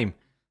you a name.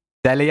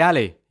 Dele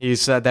Alli.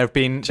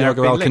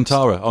 Thiago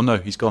Alcantara. Oh no,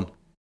 he's gone.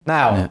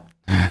 Now,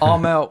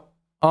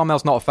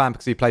 Armel's not a fan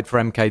because he played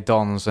for MK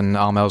Dons, and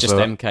Armel's just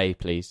MK,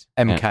 please.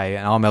 MK,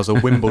 and Armel's a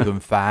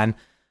Wimbledon fan.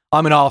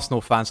 I'm an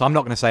Arsenal fan, so I'm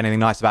not going to say anything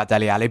nice about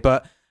Dele Alli,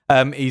 but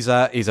he's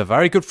a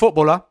very good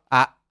footballer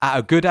at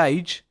a good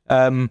age.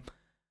 And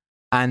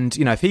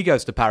if he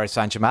goes to Paris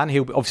Saint-Germain,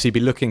 he'll obviously be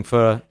looking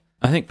for.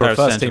 I think Paris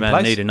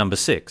Saint-Germain need a number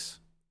 6,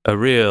 a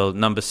real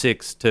number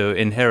 6 to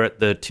inherit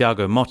the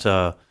Thiago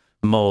Motta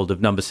mould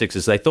of number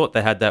 6s. They thought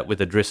they had that with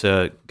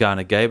Idrissa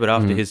Gana Gueye, but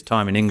after his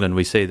time in England,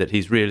 we see that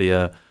he's really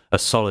a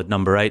solid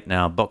number 8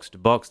 now, box to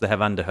box. They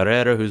have Ander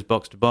Herrera, who's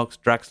box to box.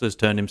 Draxler's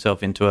turned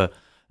himself into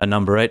a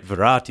number 8.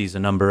 Verratti's a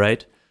number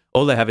 8.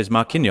 All they have is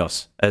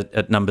Marquinhos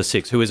at number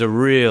 6, who is a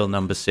real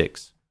number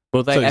 6. So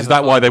is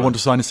that why they want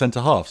to sign a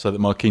centre half, so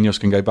that Marquinhos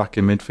can go back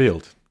in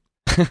midfield?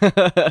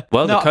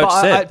 Well, the coach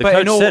said.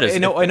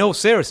 In all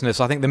seriousness,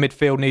 I think the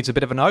midfield needs a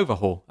bit of an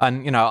overhaul,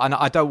 and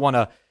I don't want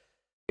to.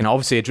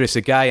 Obviously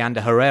Idrissa Gueye and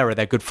Herrera,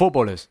 they're good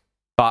footballers,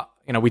 but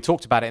we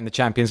talked about it in the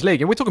Champions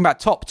League, and we're talking about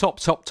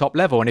top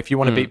level. And if you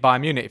want to beat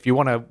Bayern Munich, if you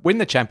want to win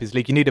the Champions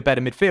League, you need a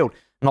better midfield.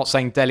 I'm not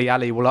saying Dele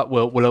Alli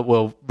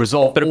will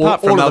resolve but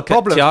apart from all of the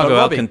problems. Thiago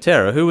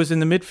Alcantara, who was in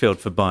the midfield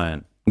for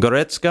Bayern,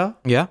 Goretzka,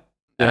 yeah,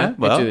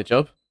 well, do the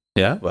job.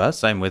 Yeah, well,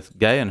 same with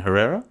Gueye and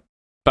Herrera.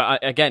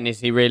 But again, is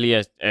he really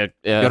a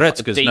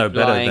Goretzka's no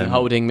better than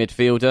holding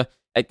midfielder?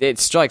 It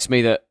strikes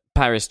me that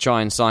Paris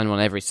try and sign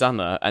one every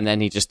summer, and then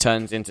he just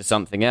turns into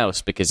something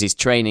else because he's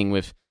training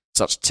with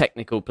such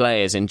technical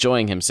players,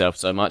 enjoying himself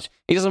so much.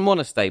 He doesn't want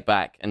to stay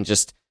back and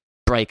just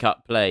break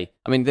up play.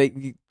 I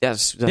mean,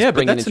 that's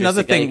but that's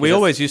another thing. We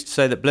always used to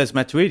say that Blaise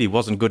Matuidi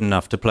wasn't good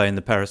enough to play in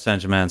the Paris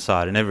Saint-Germain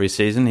side, and every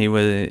season he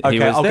was.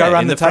 Okay, I'll there go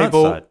around in the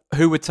table. table.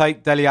 Who would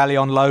take Dele Alli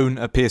on loan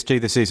at PSG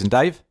this season,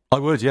 Dave? I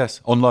would,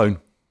 yes, on loan.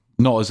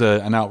 Not as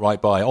an outright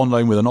buy, on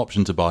loan with an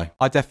option to buy.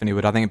 I definitely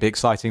would. I think it'd be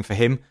exciting for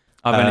him.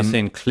 I've only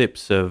seen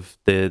clips of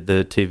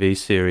the TV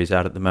series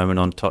out at the moment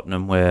on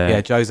Tottenham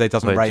where Jose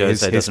doesn't rate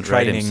his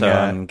training so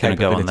I'm going to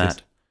go on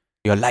that.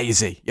 You're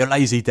lazy,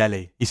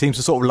 Dele. He seems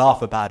to sort of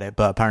laugh about it,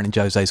 but apparently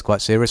Jose's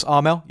quite serious.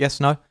 Armel,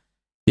 yes, no?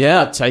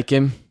 Yeah, I'd take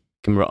him.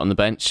 Can rot on the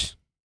bench.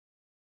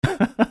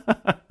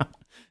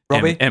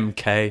 Robbie?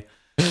 MK.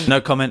 No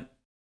comment.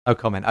 No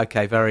comment.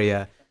 Okay,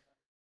 very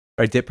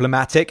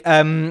diplomatic.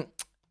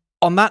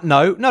 On that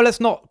note, no, let's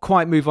not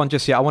quite move on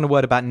just yet. I want a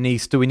word about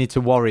Nice. Do we need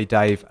to worry,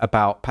 Dave,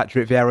 about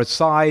Patrick Vieira's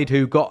side,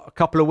 who got a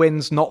couple of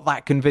wins, not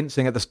that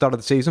convincing at the start of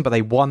the season, but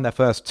they won their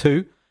first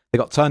 2. They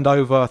got turned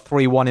over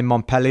 3-1 in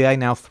Montpellier,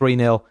 now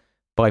 3-0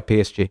 by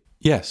PSG.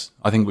 Yes,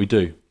 I think we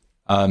do.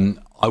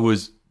 I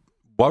was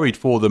worried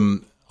for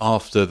them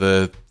after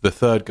the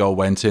third goal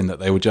went in that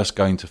they were just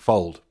going to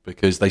fold,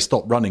 because they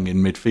stopped running in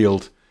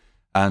midfield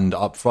and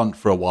up front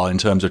for a while in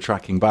terms of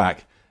tracking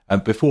back.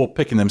 And before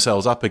picking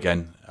themselves up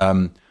again,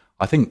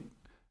 I think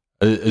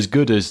as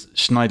good as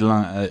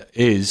Schneiderlin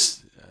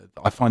is,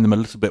 I find them a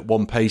little bit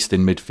one-paced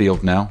in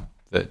midfield now.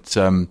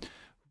 That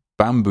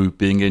Bamboo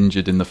being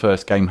injured in the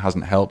first game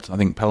hasn't helped. I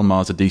think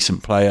Pelmar's a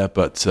decent player,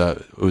 but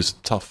it was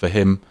tough for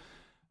him.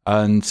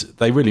 And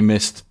they really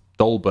missed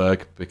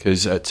Dolberg,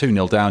 because at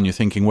 2-0 down, you're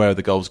thinking, where are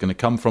the goals going to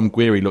come from?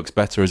 Guiri looks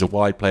better as a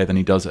wide player than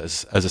he does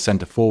as a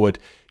centre-forward.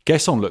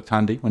 Guesson looked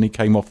handy when he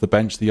came off the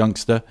bench, the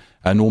youngster,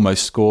 and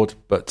almost scored.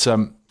 But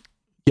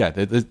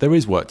there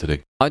is work to do.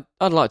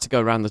 I'd like to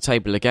go around the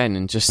table again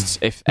and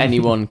just, if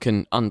anyone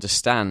can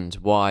understand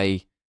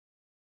why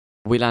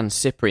Willan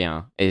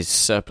Cyprien is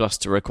surplus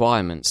to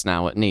requirements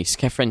now at Nice.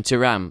 Kefren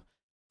Thuram,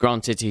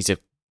 granted he's a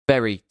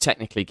very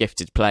technically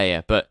gifted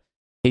player, but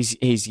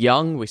he's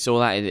young. We saw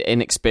that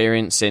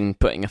inexperience in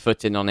putting a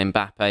foot in on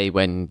Mbappé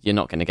when you're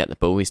not going to get the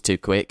ball. He's too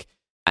quick.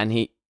 And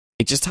he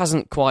just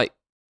hasn't quite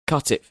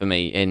cut it for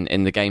me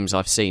in the games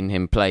I've seen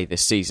him play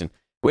this season.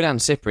 Willan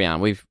Cyprien,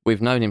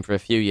 we've known him for a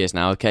few years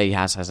now. Okay, he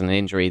has an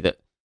injury that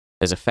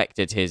has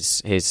affected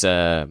his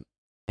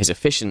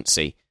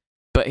efficiency,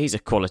 but he's a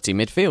quality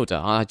midfielder.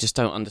 I just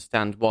don't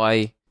understand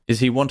why. Is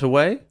he want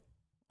away?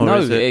 Or No,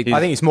 is it, I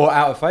think he's more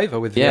out of favour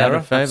with Vieira. out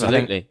of favour.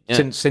 Absolutely.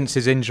 Yeah. Since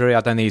his injury,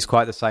 I don't think he's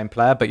quite the same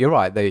player. But you're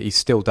right; he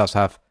still does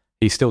have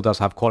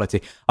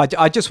quality.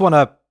 I just want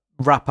to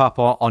wrap up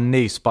on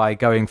Nice by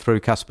going through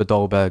Kasper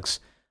Dolberg's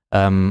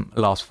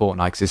last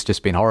fortnight, because it's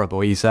just been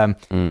horrible. He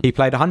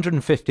played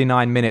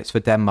 159 minutes for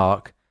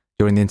Denmark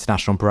during the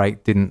international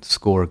break, didn't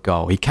score a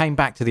goal. He came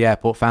back to the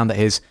airport, found that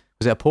was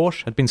it a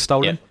Porsche had been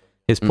stolen? Yeah.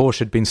 His Porsche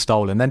had been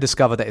stolen, then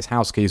discovered that his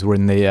house keys were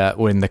in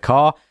the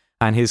car,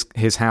 and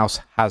his house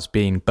has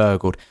been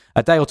burgled.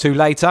 A day or two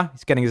later,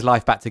 he's getting his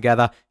life back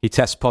together. He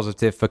tests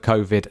positive for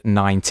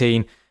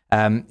COVID-19.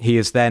 He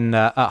is then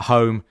at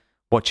home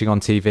watching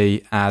on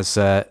TV as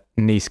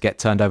Nice get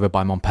turned over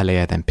by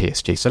Montpellier, then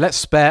PSG. So let's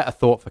spare a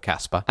thought for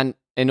Kasper. And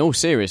in all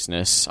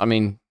seriousness, I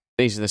mean,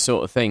 these are the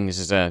sort of things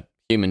as a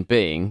human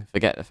being,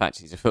 forget the fact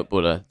he's a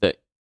footballer, that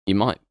you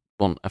might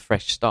want a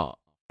fresh start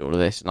after all of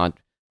this. And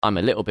I'm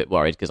a little bit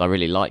worried because I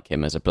really like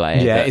him as a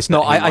player. Yeah, it's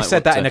not. I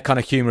said that in a kind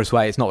of humorous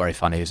way. It's not very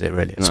funny, is it?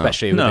 Really, No.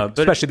 especially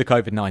the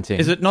COVID-19.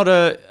 Is it not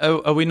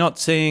are we not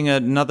seeing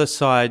another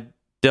side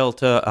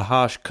dealt a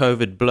harsh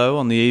COVID blow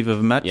on the eve of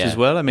a match as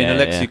well? I mean,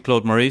 Alexis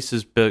Claude Maurice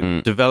is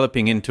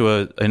developing into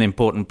an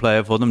important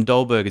player for them.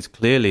 Dolberg is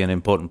clearly an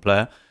important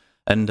player.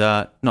 And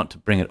not to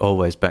bring it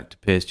always back to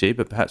PSG,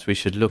 but perhaps we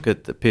should look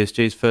at the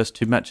PSG's first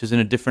two matches in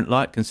a different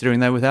light, considering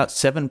they're without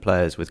 7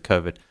 players with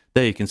COVID.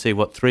 There you can see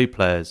what 3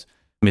 players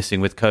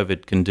missing with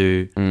COVID can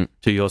do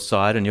to your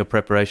side and your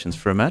preparations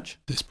for a match.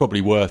 It's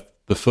probably worth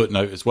the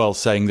footnote as well,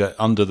 saying that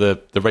under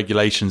the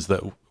regulations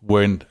that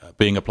were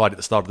being applied at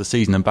the start of the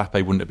season, Mbappé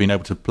wouldn't have been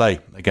able to play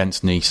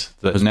against Nice.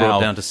 That was now,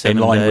 brought down to 7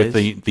 in line days.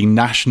 with the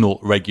national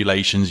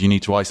regulations, you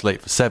need to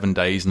isolate for 7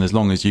 days, and as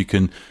long as you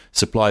can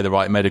supply the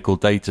right medical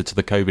data to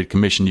the COVID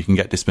Commission, you can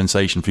get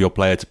dispensation for your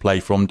player to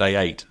play from day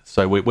 8.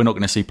 So we're not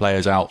going to see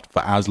players out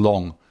for as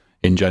long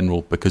in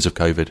general because of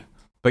COVID.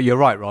 But you're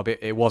right, Rob.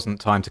 It wasn't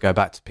time to go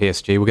back to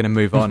PSG. We're going to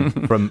move on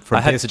from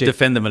I had PSG. to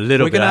defend them a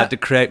little bit. I had to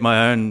create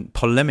my own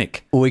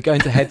polemic. We're going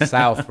to head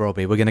south,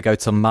 Robbie. We're going to go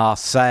to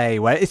Marseille,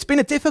 where it's been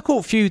a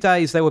difficult few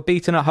days. They were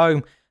beaten at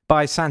home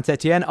by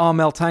Saint-Étienne.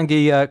 Armel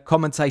Tanguy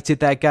commentated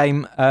their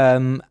game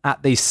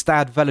at the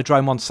Stade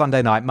Velodrome on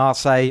Sunday night.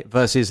 Marseille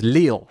versus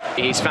Lille.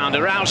 He's found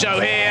Araujo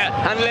here,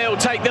 and Lille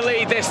take the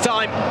lead this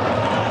time.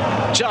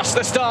 Just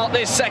the start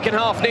this second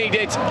half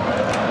needed.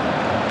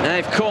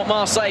 They've caught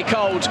Marseille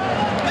cold.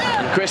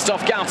 And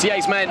Christophe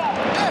Gautier's men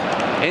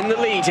in the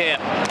lead here.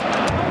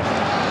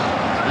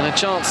 And a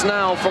chance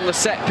now from the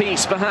set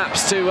piece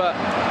perhaps to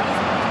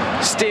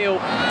steal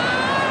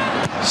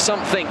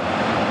something.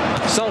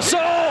 Sanson!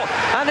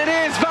 And it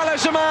is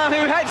Valajamin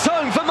who heads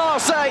home for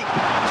Marseille.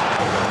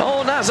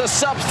 On as a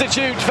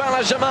substitute,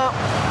 Valajamin.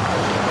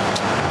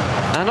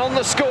 And on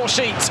the score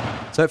sheet.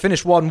 So it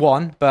finished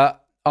 1-1,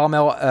 but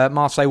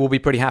Marseille will be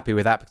pretty happy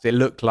with that because it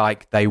looked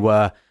like they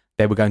were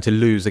going to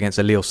lose against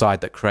a Lille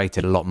side that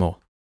created a lot more.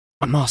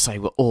 Marseille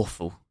were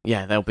awful.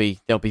 Yeah, they'll be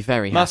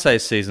very happy.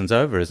 Marseille's season's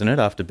over, isn't it?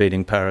 After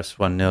beating Paris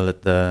 1-0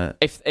 at the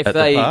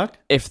park.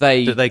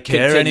 Do they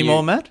care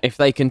anymore, Matt? If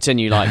they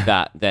continue like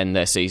that, then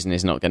their season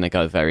is not going to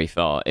go very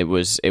far. It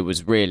was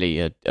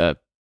really a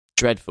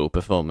dreadful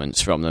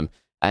performance from them.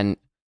 And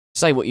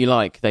say what you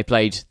like, they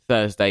played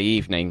Thursday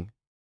evening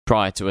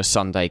prior to a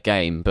Sunday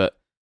game, but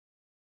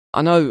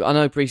I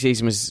know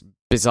pre-season was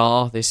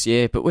bizarre this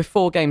year, but we're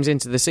 4 games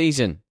into the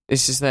season.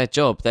 This is their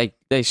job.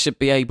 They should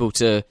be able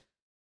to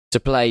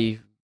play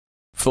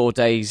 4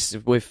 days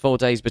with 4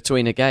 days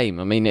between a game.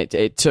 I mean,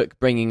 it took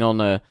bringing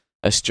on a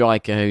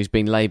striker who's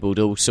been labelled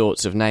all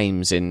sorts of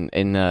names in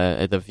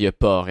the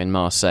Vieux-Port in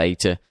Marseille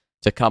to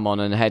come on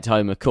and head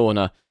home a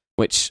corner,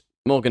 which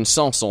Morgan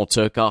Sanson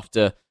took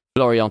after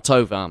Florian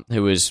Thauvin,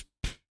 who was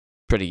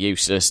pretty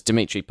useless.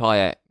 Dimitri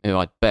Payet, who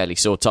I barely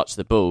saw touch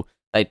the ball,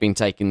 they'd been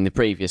taking the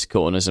previous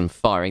corners and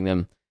firing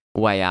them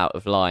way out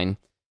of line.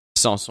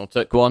 Sanson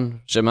took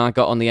one, Germain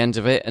got on the end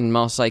of it, and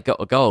Marseille got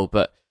a goal.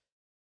 But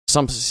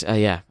something's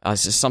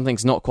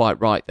not quite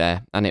right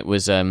there, and it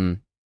was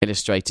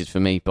illustrated for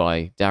me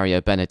by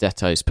Dario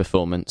Benedetto's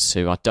performance,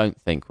 who I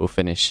don't think will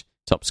finish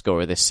top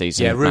scorer this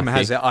season. Yeah, rumour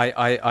has it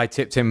I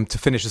tipped him to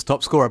finish as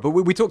top scorer. But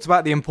we talked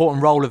about the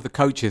important role of the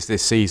coaches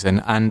this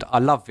season, and I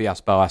love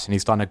Villas-Boas, and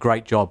he's done a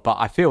great job, but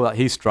I feel that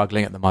he's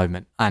struggling at the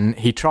moment. And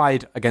he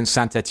tried against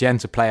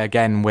Saint-Étienne to play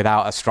again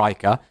without a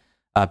striker.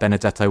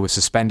 Benedetto was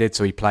suspended,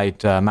 so he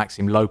played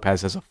Maxime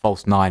Lopez as a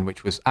false 9,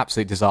 which was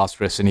absolutely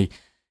disastrous. And he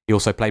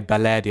also played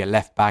Balerdi at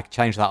left back,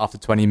 changed that after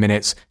 20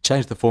 minutes,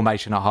 changed the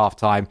formation at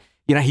half-time.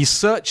 You know, he's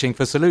searching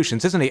for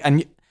solutions, isn't he?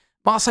 And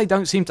Marseille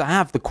don't seem to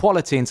have the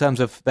quality in terms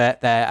of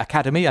their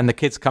academy and the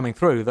kids coming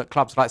through that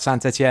clubs like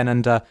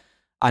Saint-Étienne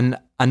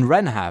and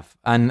Rennes have.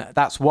 And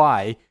that's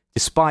why,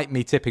 despite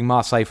me tipping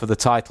Marseille for the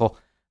title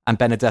and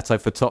Benedetto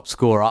for top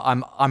scorer,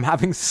 I'm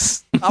having,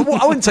 I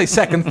wouldn't say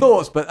second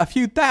thoughts, but a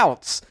few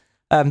doubts.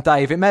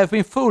 Dave, it may have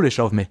been foolish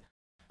of me.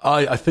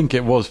 I think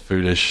it was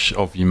foolish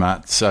of you,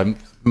 Matt.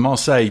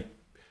 Marseille,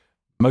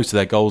 most of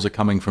their goals are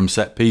coming from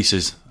set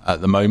pieces at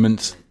the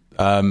moment.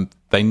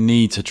 They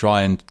need to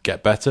try and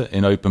get better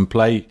in open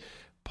play.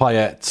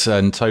 Payet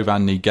and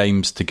Thauvin need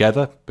games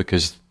together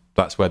because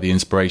that's where the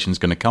inspiration is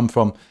going to come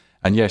from.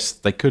 And yes,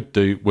 they could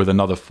do with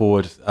another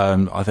forward.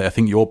 I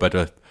think you're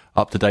better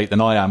up to date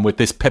than I am with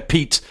this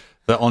Pepite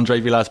that Andre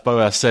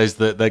Villas-Boas says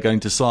that they're going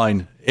to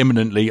sign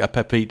imminently. A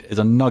Pepite is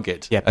a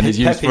nugget, and is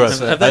used for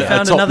Have they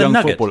found top another young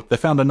nugget? footballer. They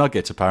found a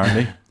nugget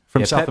apparently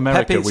from South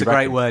America. Pepite's a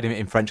great word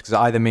in French because it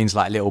either means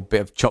like a little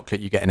bit of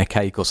chocolate you get in a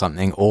cake or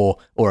something, or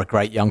a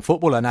great young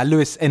footballer. Now,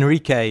 Luis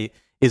Enrique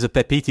is a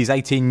Pepite. He's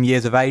 18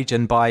 years of age,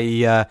 and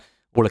by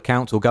all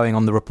accounts, or going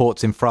on the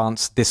reports in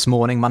France this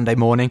morning, Monday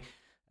morning,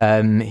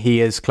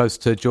 he is close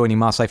to joining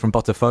Marseille from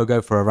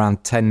Botafogo for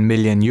around 10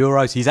 million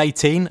euros. He's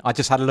 18. I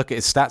just had a look at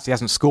his stats. He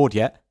hasn't scored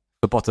yet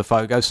for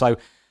Botafogo, so it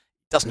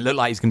doesn't look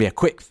like he's going to be a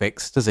quick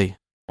fix, does he?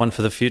 One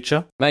for the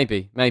future?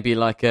 Maybe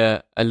like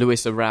a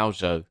Luis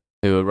Araujo,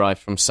 who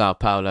arrived from Sao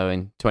Paulo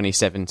in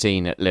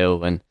 2017 at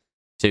Lille, and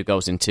 2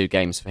 goals in 2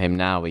 games for him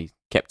now. He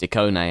kept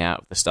Ikone out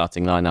of the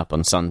starting lineup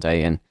on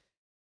Sunday, and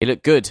he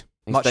looked good.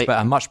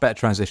 Much better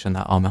transition,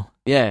 that, Armel.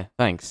 Yeah,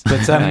 thanks.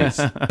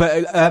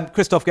 But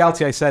Christophe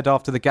Galtier said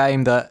after the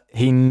game that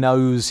he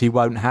knows he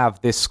won't have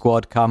this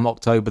squad come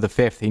October the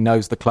 5th. He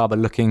knows the club are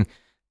looking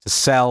to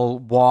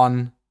sell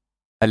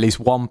at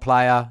least one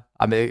player.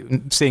 I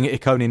mean, seeing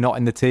Ikone not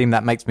in the team,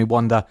 that makes me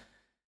wonder,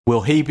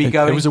 will he be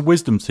going? It was a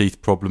wisdom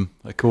teeth problem,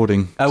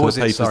 according to the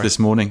papers this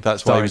morning.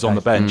 That's why he was on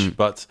the bench.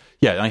 But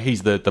yeah,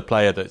 he's the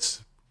player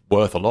that's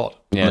worth a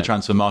lot on the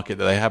transfer market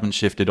that they haven't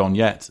shifted on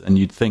yet, and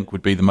you'd think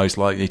would be the most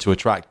likely to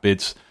attract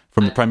bids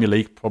from the Premier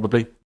League,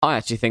 probably. I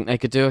actually think they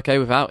could do okay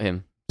without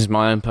him. This is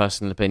my own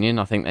personal opinion.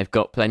 I think they've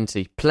got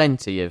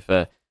plenty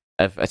of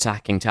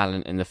attacking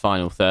talent in the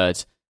final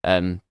third.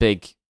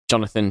 Big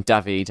Jonathan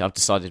David.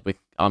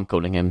 I'm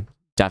calling him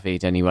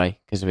David anyway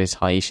because of his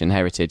Haitian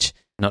heritage.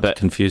 Not to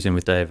confuse him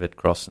with David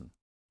Crossan.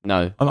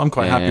 No, I'm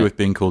quite happy with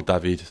being called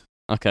David.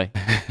 Okay.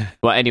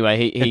 Well,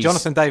 anyway, he's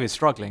Jonathan David's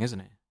struggling, isn't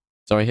he?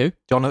 Sorry, who?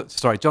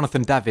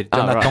 Jonathan David.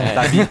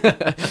 David.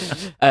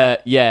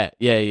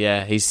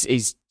 Yeah.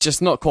 He's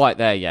just not quite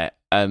there yet.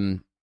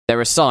 There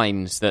are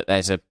signs that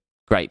there's a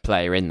great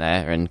player in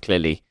there, and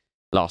clearly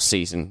last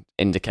season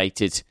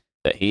indicated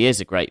that he is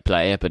a great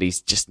player, but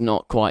he's just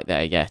not quite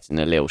there yet in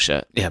a Lille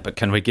shirt. Yeah, but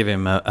can we give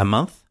him a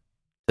month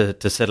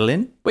to settle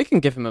in? We can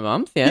give him a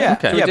month, yeah.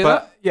 Okay.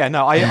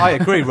 I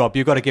agree, Rob.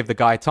 You've got to give the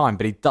guy time,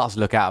 but he does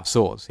look out of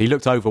sorts. He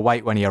looked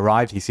overweight when he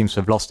arrived. He seems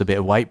to have lost a bit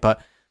of weight,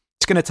 but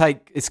it's going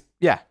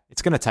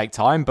to take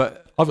time,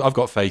 but I've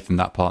got faith in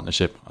that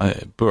partnership.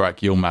 Burak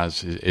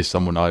Yilmaz is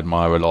someone I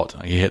admire a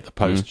lot. He hit the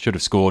post, should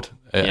have scored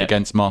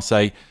against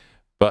Marseille,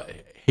 but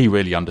he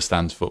really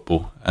understands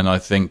football, and I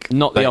think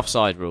not the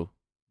offside rule.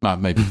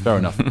 Maybe fair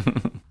enough.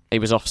 He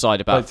was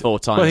offside about 4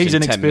 times. Well, he's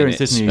in inexperienced, 10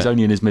 minutes, isn't he? He's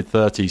only in his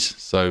mid-30s,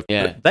 so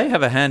But they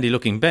have a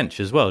handy-looking bench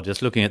as well.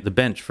 Just looking at the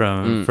bench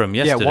from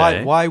yesterday.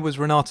 Yeah, why was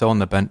Renato on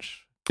the bench?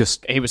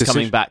 He was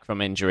coming back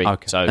from injury.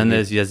 Okay. So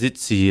there's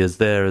Yazidzi is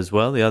there as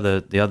well, the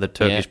other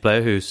Turkish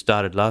player who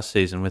started last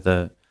season with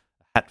a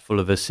hatful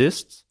of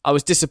assists. I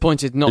was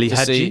disappointed not to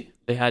see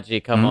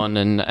Lihaji come on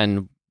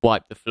and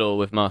wipe the floor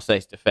with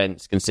Marseille's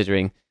defence,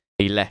 considering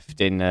he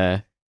left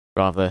in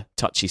rather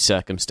touchy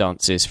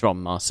circumstances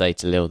from Marseille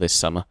to Lille this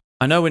summer.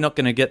 I know we're not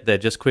going to get there.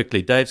 Just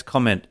quickly, Dave's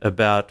comment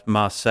about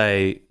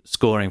Marseille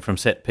scoring from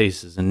set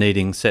pieces and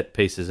needing set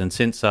pieces, and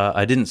since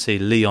I didn't see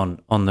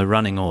Lyon on the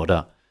running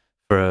order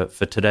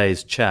for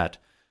today's chat.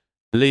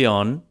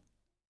 Lyon,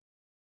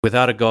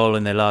 without a goal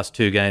in their last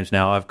 2 games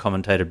now, I've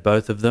commentated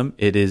both of them.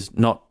 It is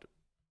not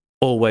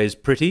always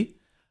pretty.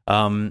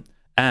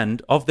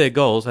 And of their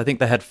goals, I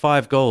think they had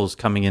 5 goals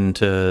coming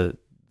into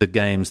the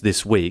games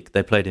this week.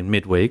 They played in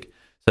midweek.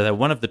 So they're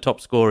one of the top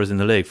scorers in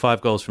the league,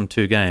 5 goals from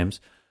 2 games.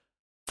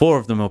 4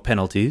 of them are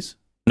penalties.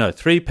 No,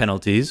 3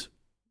 penalties,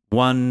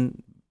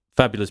 1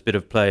 fabulous bit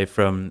of play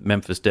from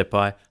Memphis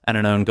Depay, and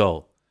an own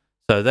goal.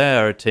 So they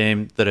are a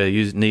team that are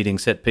needing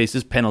set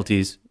pieces,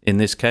 penalties in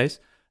this case,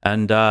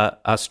 and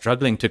are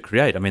struggling to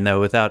create. I mean, they were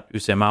without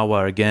Houssem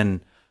Aouar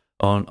again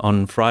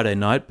on Friday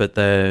night, but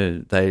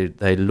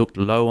they looked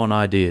low on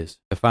ideas.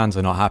 The fans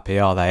are not happy,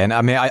 are they? And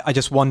I mean, I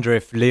just wonder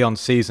if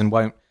Lyon's season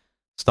won't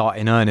start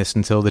in earnest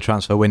until the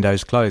transfer window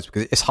is closed,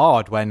 because it's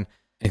hard when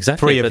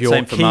exactly 3 of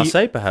your for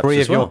Marseille, perhaps,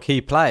 3 of your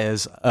key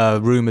players are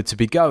rumoured to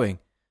be going.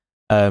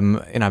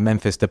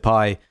 Memphis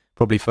Depay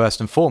probably first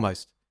and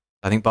foremost.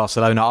 I think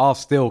Barcelona are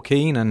still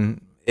keen,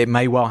 and it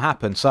may well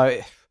happen.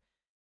 So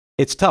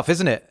it's tough,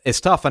 isn't it?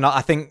 It's tough, and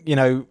I think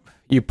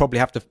you probably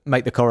have to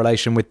make the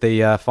correlation with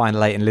the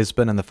final 8 in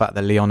Lisbon and the fact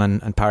that Lyon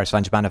and Paris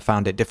Saint-Germain have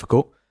found it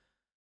difficult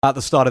at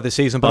the start of the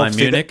season. But Bayern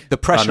Munich, the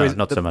pressure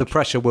the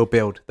pressure will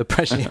build. The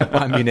pressure,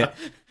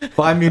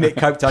 Bayern Munich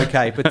coped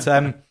okay, but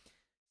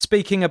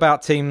speaking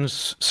about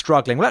teams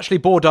struggling, well, actually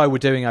Bordeaux were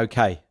doing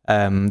okay.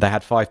 They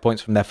had 5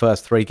 points from their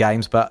first 3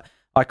 games, but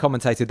I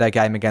commentated their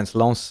game against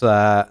Lens.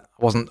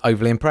 Wasn't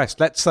overly impressed.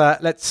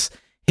 Let's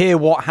hear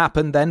what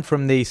happened then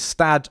from the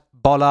Stade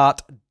Bollard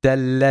de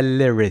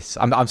l'Iris.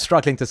 I'm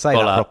struggling to say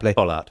that properly.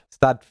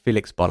 Stade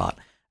Félix Bollard.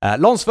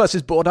 Lens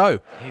versus Bordeaux.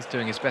 He's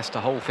doing his best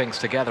to hold things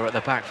together at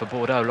the back for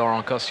Bordeaux,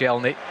 Laurent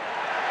Koscielny.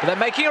 But they're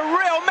making a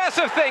real mess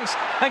of things.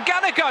 And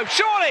Ganigo,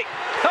 surely!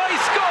 Oh, he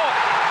scored!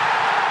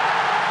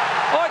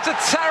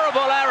 That's a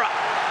terrible error.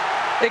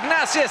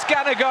 Ignatius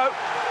Ganago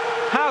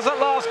has at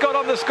last got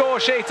on the score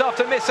sheet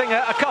after missing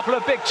a couple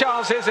of big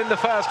chances in the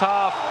first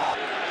half.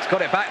 He's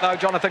got it back though,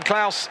 Jonathan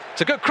Klaus.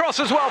 It's a good cross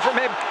as well from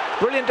him.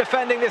 Brilliant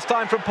defending this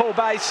time from Paul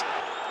Bass.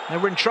 They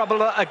were in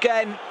trouble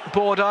again,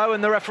 Bordeaux,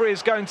 and the referee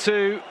is going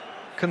to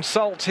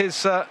consult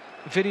his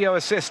video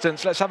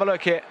assistants. Let's have a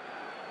look here.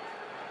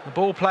 The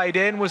ball played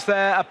in. Was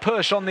there a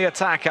push on the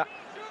attacker?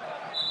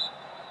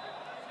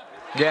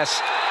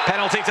 Yes,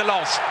 penalty to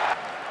Lens.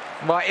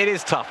 Well, it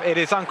is tough. It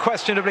is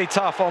unquestionably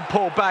tough on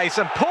Paul Bass.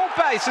 And Paul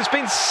Bass has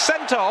been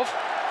sent off.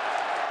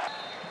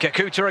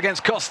 Kakuta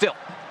against Costil.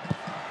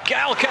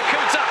 Gal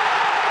Kakuta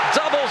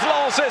doubles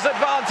Lens's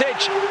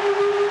advantage.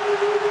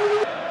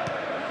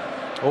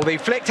 Oh, the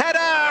flicked header,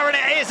 and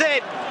it is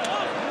in.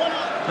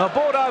 Now,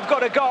 Bordeaux have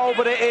got a goal,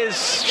 but it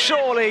is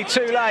surely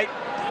too late.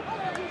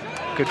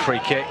 Good free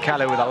kick.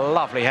 Kalu with a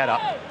lovely header.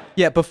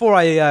 Yeah, before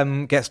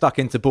I get stuck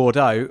into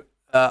Bordeaux,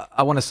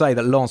 I want to say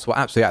that Lens were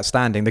absolutely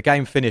outstanding. The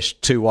game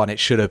finished 2-1. It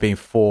should have been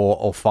 4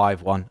 or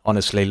 5-1.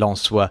 Honestly,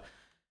 Lens were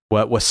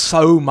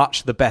so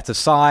much the better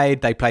side.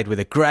 They played with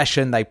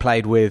aggression. They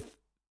played with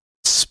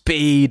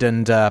speed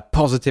and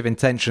positive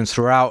intentions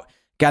throughout.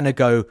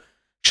 Ganago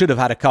should have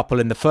had a couple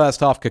in the first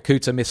half.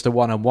 Kakuta missed a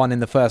 1-on-1 in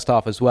the first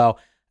half as well.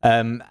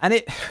 And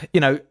it,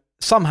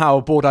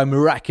 somehow Bordeaux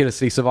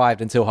miraculously survived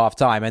until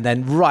half-time. And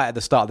then right at the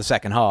start of the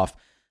second half,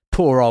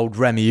 poor old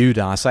Remy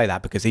Houdin, I say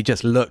that because he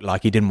just looked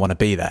like he didn't want to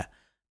be there.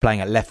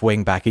 Playing at left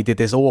wing back, he did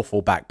this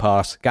awful back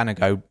pass.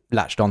 Ganago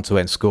latched onto it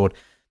and scored.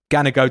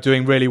 Ganago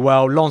doing really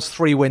well. Lens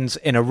 3 wins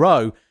in a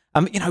row.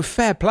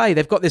 Fair play.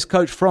 They've got this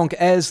coach, Franck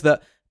Hez,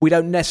 that we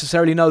don't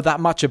necessarily know that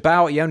much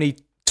about. He only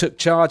took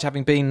charge,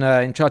 having been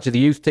in charge of the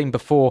youth team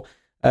before.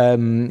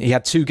 He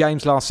had 2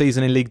 games last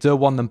season in Ligue 2,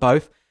 won them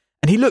both.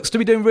 And he looks to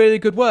be doing really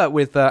good work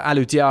with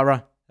Alou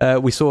Diarra.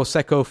 We saw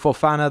Seko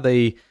Fofana,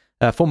 the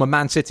former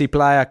Man City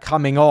player,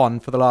 coming on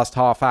for the last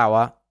half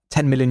hour.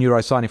 €10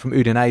 million signing from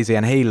Udinese,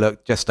 and he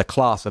looked just a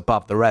class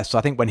above the rest. So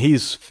I think when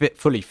he's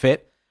fully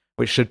fit,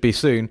 which should be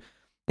soon,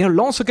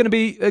 Lens are going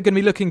to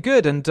be looking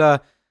good. And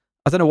I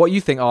don't know what you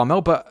think,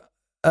 Armel, but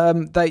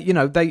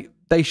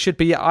they should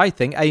be, I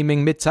think,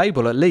 aiming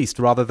mid-table at least,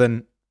 rather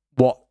than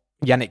what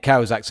Yannick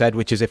Cahuzac said,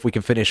 which is if we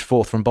can finish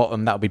 4th from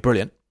bottom, that would be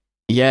brilliant.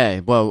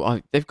 Yeah,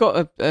 well, they've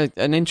got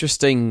an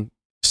interesting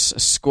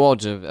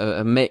squad,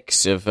 a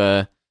mix of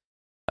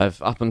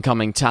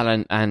up-and-coming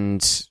talent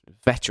and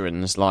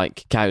veterans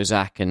like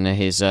Cahuzac and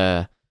his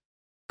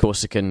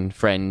Corsican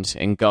friend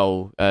in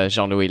goal,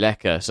 Jean-Louis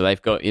Lecker. So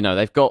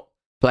they've got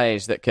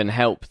players that can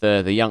help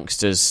the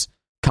youngsters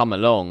come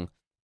along.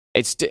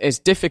 It's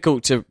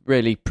difficult to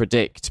really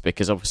predict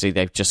because obviously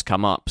they've just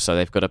come up, so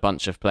they've got a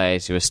bunch of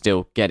players who are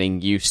still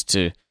getting used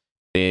to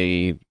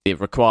the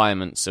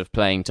requirements of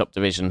playing top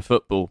division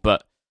football.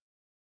 But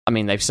I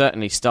mean, they've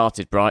certainly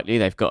started brightly.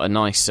 They've got a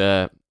nice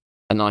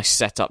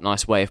setup,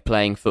 nice way of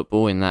playing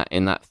football in that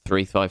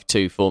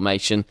 3-5-2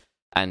 formation.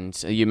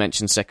 And you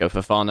mentioned Seko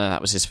Fofana,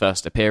 that was his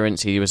first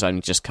appearance. He was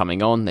only just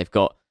coming on. They've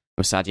got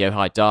Musadio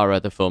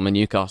Haidara, the former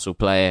Newcastle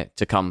player,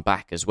 to come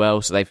back as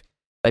well. So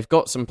they've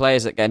got some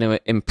players that are going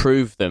to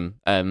improve them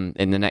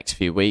in the next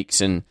few weeks.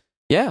 And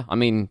yeah, I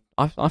mean,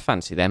 I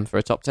fancy them for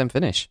a top 10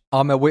 finish.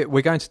 Armel,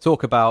 we're going to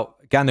talk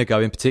about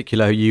Ganago in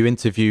particular, who you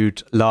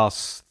interviewed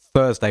last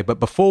Thursday. But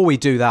before we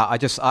do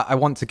that, I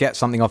want to get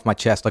something off my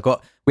chest.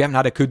 We haven't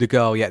had a coup de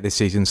gueule yet this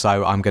season,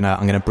 so I'm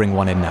gonna bring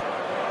one in now.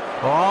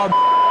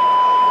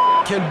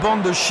 Oh, quelle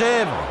bande de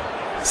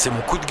chèvres! C'est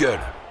mon coup de gueule.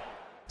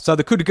 So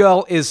the coup de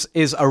gueule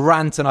is a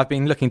rant, and I've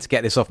been looking to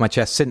get this off my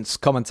chest since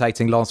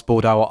commentating Lens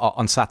Bordeaux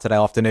on Saturday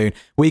afternoon.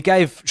 We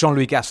gave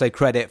Jean-Louis Gasset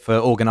credit for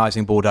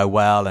organising Bordeaux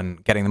well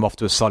and getting them off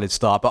to a solid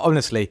start, but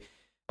honestly,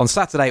 on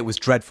Saturday it was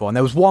dreadful, and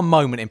there was one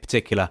moment in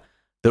particular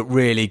that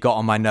really got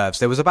on my nerves.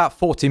 There was about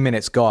 40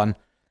 minutes gone.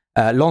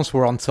 Lens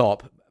were on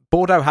top.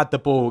 Bordeaux had the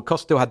ball.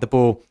 Costil had the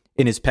ball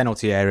in his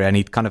penalty area, and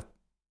he'd kind of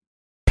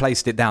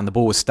placed it down. The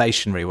ball was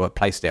stationary.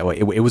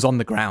 It was on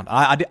the ground.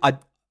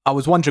 I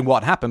was wondering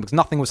what had happened because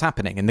nothing was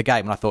happening in the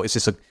game. And I thought, is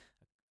this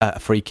a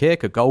free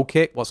kick, a goal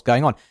kick? What's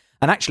going on?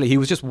 And actually, he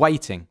was just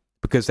waiting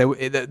because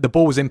the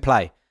ball was in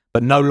play,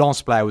 but no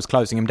Lens player was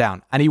closing him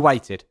down. And he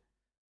waited.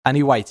 And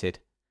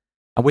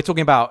we're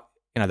talking about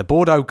the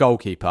Bordeaux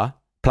goalkeeper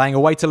playing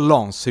away to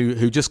Lens,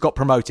 who just got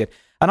promoted.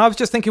 And I was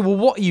just thinking, well,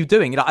 what are you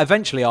doing?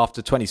 Eventually,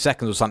 after 20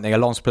 seconds or something, a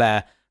Lens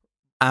player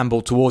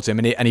ambled towards him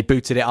and he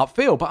booted it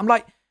upfield. But I'm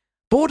like,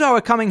 Bordeaux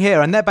are coming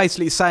here and they're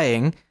basically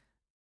saying,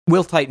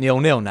 we'll take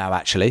 0-0 now,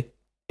 actually,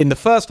 in the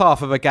first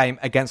half of a game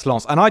against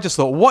Lens. And I just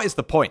thought, what is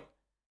the point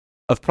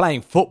of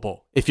playing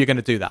football if you're going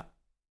to do that?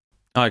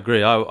 I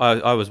agree.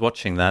 I was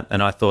watching that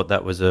and I thought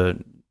that was a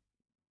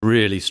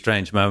really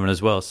strange moment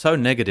as well. So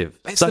negative.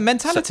 It's the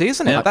mentality,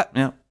 isn't it? Yeah,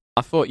 yeah.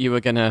 I thought you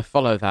were going to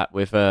follow that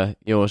with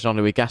your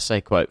Jean-Louis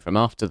Gasset quote from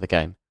after the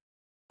game.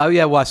 Oh,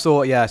 yeah. Well, I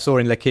saw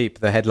in L'Equipe,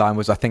 the headline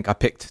was, I think I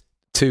picked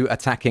 2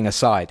 attacking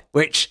aside,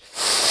 which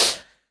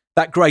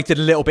that grated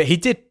a little bit. He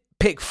did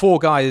pick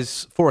 4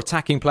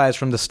 attacking players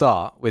from the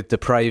start with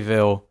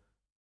Depreville,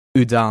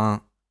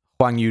 Houdin,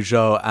 Huang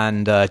Yuzhou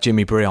and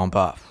Jimmy Briand.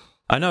 But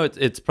I know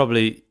it's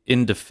probably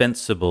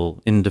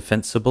indefensible,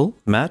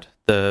 Matt,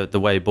 the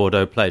way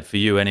Bordeaux played for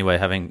you anyway,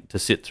 having to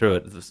sit through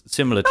it,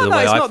 similar to the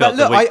way I felt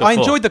the week before. I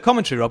enjoyed the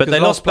commentary, Rob, but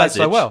they lost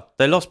Basic so well.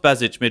 They lost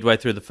Basic midway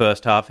through the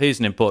first half. He's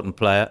an important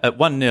player. At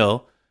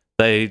 1-0,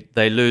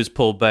 they lose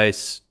Paul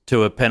Bass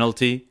to a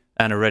penalty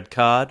and a red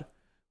card,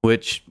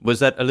 which,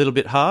 was that a little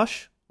bit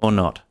harsh or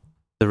not?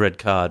 The red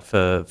card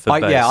for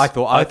Bass. Yeah, I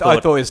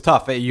thought it was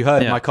tough. You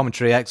heard my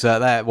commentary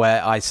excerpt there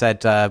where I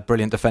said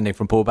brilliant defending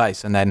from Paul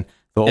Bass, and then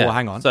thought, well,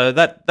 hang on. So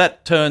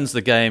that turns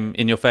the game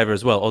in your favour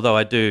as well, although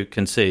I do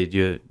concede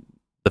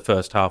the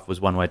first half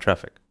was one-way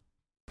traffic.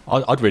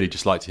 I'd really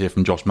just like to hear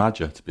from Josh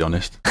Madger, to be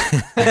honest.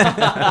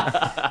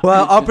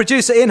 Well, our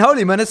producer Ian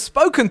Holyman has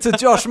spoken to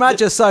Josh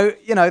Madger, so,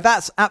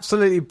 that's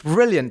absolutely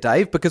brilliant,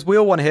 Dave, because we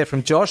all want to hear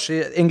from Josh,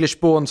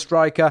 English-born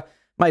striker,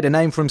 made a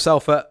name for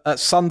himself at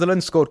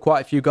Sunderland, scored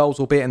quite a few goals,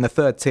 albeit in the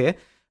third tier,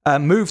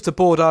 moved to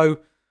Bordeaux.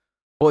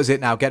 What is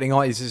it now? Getting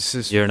on?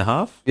 Year and a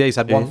half? Yeah, he's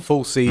had one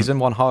full season,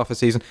 one half a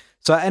season.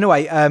 So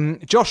anyway,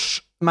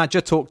 Josh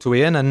Madger talked to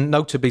Ian and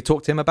notably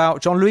talked to him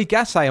about Jean-Louis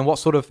Gasset and what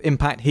sort of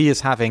impact he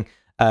is having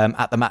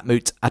at the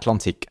Matmut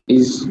Atlantique.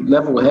 He's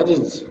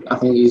level-headed. I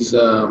think he's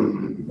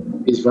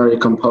very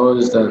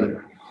composed, and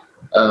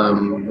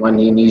when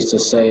he needs to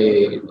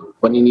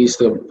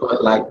put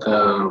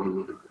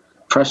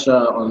pressure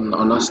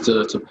on us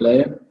to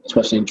play,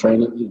 especially in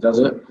training, he does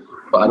it.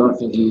 But I don't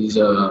think he's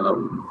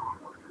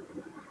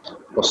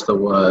what's the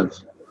word?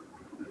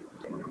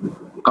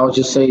 I would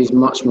just say he's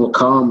much more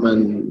calm,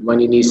 and when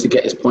he needs to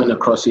get his point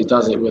across, he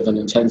does it with an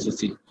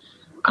intensity.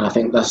 And I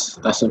think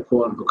that's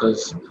important,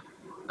 because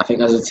I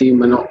think as a team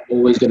we're not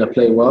always going to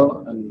play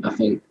well, and I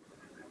think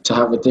to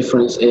have a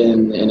difference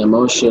in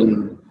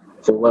emotion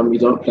for when we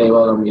don't play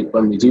well and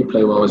when we do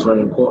play well is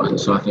very important.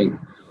 So I think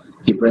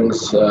he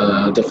brings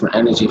a different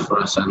energy for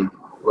us, and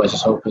we're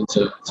just hoping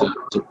to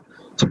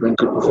bring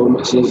good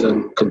performances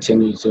and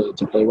continue to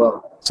play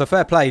well. So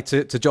fair play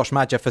to Josh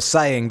Madger for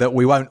saying that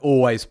we won't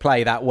always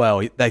play that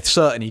well. They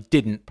certainly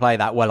didn't play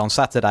that well on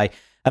Saturday.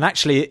 And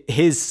actually,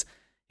 he's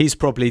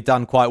probably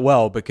done quite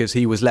well because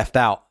he was left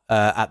out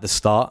at the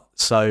start.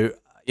 So,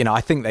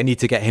 I think they need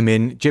to get him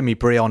in. Jimmy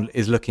Briand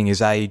is looking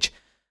his age.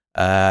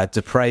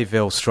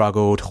 Depreville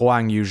struggled.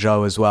 Huang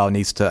Yuzhou as well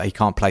he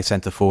can't play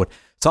centre forward.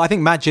 So I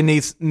think Madger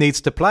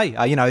needs to play.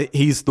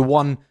 He's the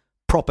one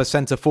proper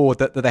centre forward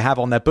that they have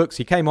on their books.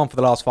 He came on for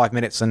the last 5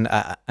 minutes and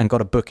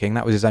got a booking.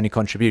 That was his only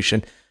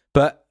contribution.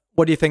 But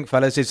what do you think,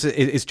 fellas?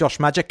 Is Josh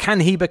Madger, can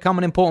he become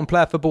an important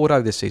player for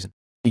Bordeaux this season?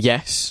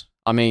 Yes.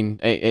 I mean,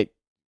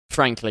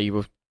 frankly,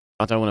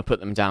 I don't want to put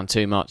them down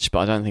too much, but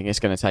I don't think it's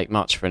going to take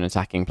much for an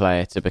attacking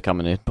player to become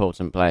an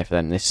important player for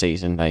them this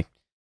season. They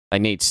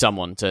need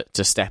someone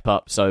to step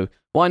up. So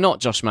why not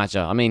Josh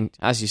Madger? I mean,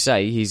 as you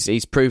say,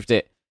 he's proved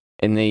it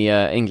in the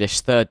English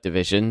third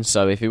division.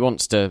 So if he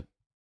wants to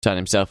turn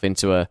himself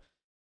into a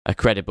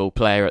credible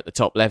player at the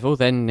top level,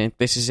 then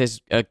this is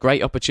a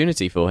great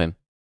opportunity for him.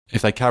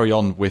 If they carry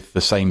on with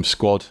the same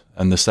squad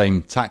and the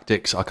same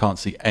tactics, I can't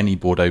see any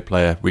Bordeaux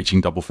player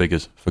reaching double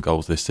figures for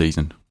goals this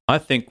season. I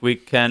think we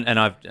can, and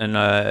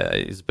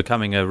it's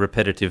becoming a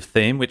repetitive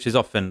theme, which is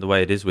often the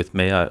way it is with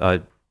me.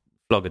 I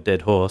flog a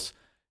dead horse.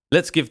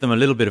 Let's give them a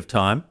little bit of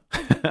time.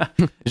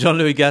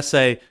 Jean-Louis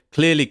Gasset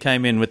clearly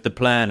came in with the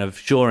plan of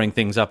shoring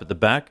things up at the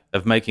back,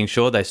 of making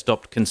sure they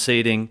stopped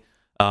conceding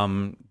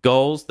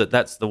goals,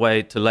 that's the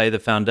way to lay the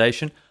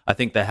foundation. I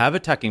think they have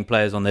attacking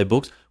players on their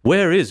books.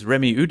 Where is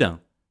Remy Houdin?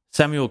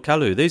 Samuel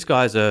Kalou? These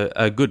guys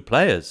are good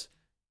players.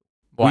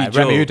 Why,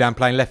 Remy Houdin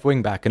playing left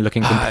wing back and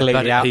looking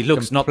completely out. He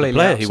looks not the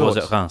player he was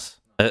at Reims.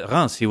 At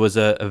Reims, he was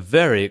a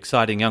very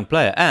exciting young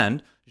player.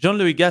 And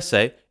Jean-Louis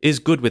Gasset is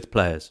good with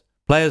players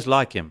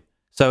like him.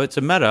 So it's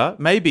a matter,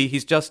 maybe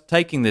he's just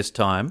taking this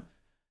time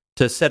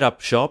to set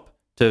up shop,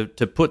 to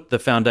put the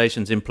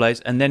foundations in place,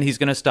 and then he's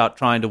going to start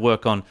trying to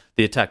work on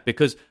the attack.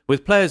 Because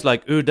with players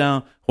like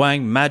Houdin,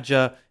 Huang,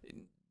 Madger,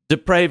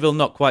 Depreville,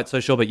 not quite so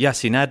sure, but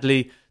Yassine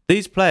Adli,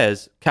 these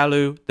players,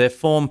 Kalou, they're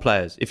form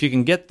players. If you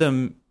can get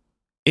them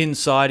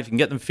inside, if you can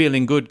get them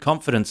feeling good,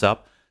 confidence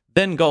up,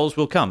 then goals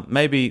will come.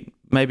 Maybe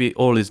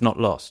all is not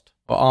lost.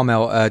 Well,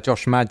 Armel,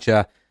 Josh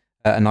Madger,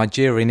 a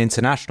Nigerian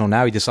international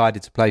now. He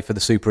decided to play for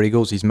the Super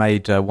Eagles. He's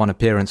made one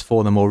appearance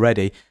for them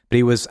already, but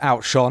he was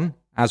outshone,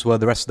 as were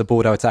the rest of the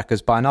Bordeaux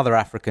attackers, by another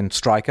African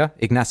striker,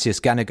 Ignatius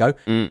Ganigo,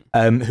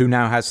 who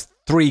now has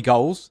 3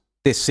 goals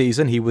this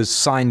season. He was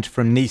signed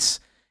from Nice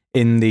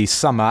in the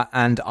summer,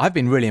 and I've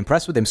been really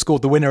impressed with him.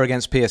 Scored the winner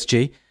against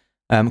PSG,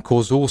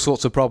 caused all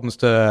sorts of problems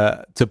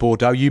to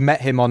Bordeaux. You met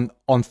him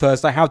on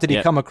Thursday. How did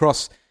he come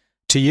across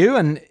to you?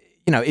 And,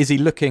 is he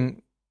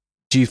looking,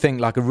 do you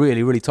think, like a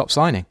really, really top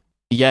signing?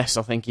 Yes,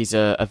 I think he's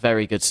a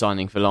very good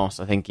signing for Lens.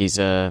 I think he's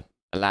a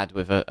lad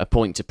with a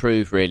point to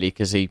prove, really,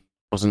 because he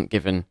wasn't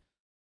given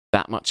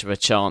that much of a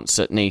chance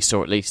at Nice,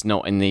 or at least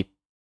not in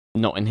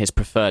his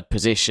preferred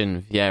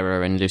position.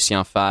 Vieira and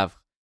Lucien Favre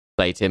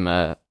played him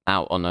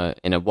out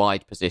in a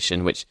wide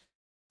position, which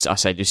I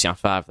say Lucien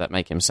Favre, that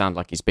make him sound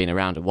like he's been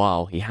around a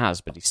while. He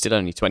has, but he's still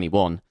only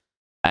 21,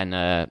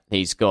 and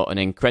he's got an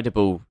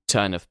incredible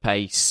turn of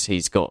pace.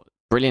 He's got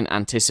brilliant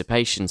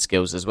anticipation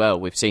skills as well.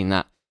 We've seen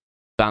that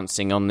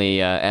bouncing on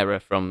the error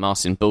from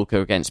Marcin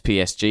Bulka against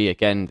PSG.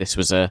 Again, this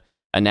was an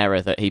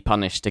error that he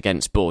punished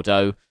against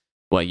Bordeaux.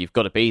 Well, you've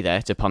got to be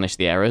there to punish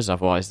the errors,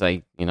 otherwise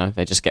they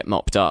just get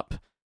mopped up.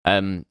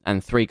 And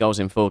 3 goals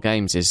in 4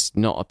 games is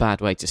not a bad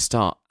way to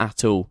start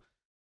at all.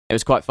 It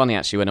was quite funny,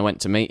 actually, when I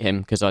went to meet him,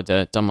 because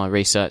I'd done my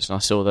research and I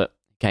saw that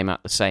he came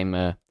out the same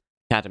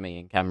academy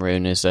in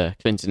Cameroon as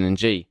Clinton and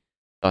G.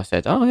 So I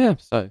said, oh, yeah,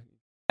 so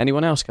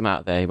anyone else come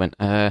out there? He went,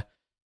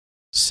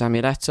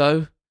 Samuel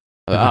Eto'o.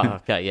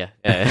 Okay, yeah.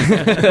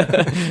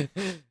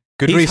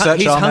 Good research,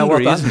 he's Armel,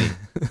 hungry, well done. isn't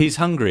he? He's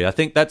hungry. I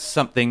think that's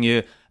something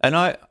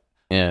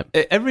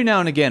every now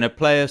and again a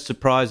player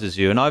surprises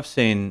you, and I've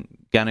seen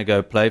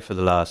Ganago play for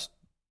the last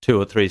 2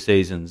 or 3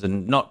 seasons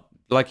and not,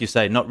 like you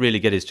say, not really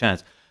get his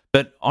chance.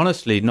 But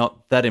honestly,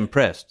 not that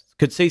impressed.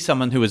 Could see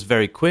someone who was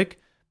very quick,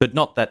 but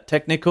not that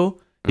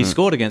technical. He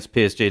scored against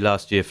PSG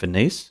last year for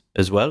Nice,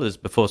 as well as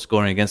before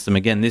scoring against them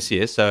again this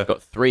year. So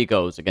got 3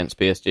 goals against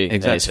PSG.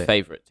 Exactly. His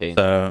favourite team.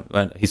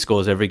 So he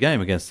scores every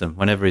game against them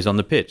whenever he's on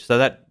the pitch. So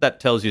that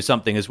tells you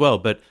something as well.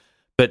 But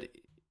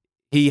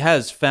he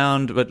has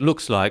found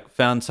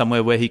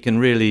somewhere where he can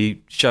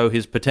really show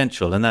his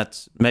potential, and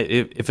that's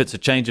if it's a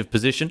change of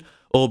position,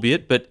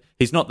 albeit. But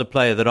he's not the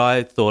player that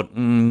I thought.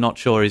 Not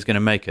sure he's going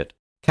to make it.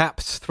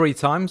 Capped 3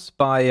 times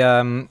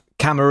by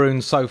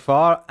Cameroon so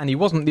far, and he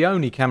wasn't the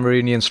only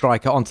Cameroonian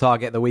striker on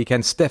target at the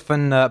weekend.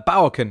 Stefan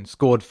Bouakan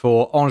scored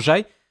for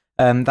Angers.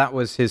 That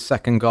was his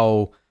 2nd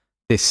goal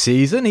this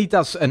season. He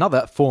does,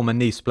 another former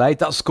Nice player,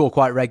 does score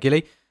quite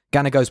regularly.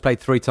 Ganago's played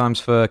 3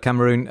 times for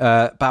Cameroon.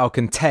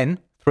 Bouakan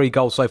 3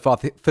 goals so far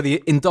for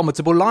the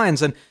indomitable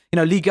Lions. And,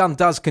 Ligue 1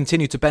 does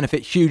continue to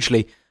benefit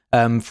hugely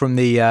from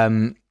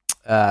the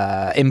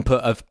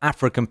input of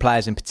African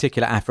players, in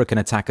particular African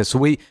attackers. So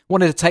we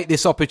wanted to take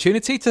this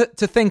opportunity to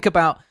think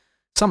about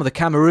some of the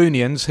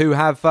Cameroonians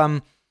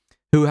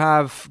who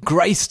have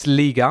graced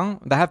Ligue 1.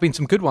 There have been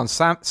some good ones.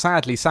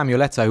 Sadly,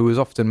 Samuel Eto'o, who was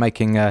often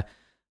making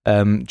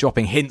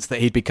dropping hints that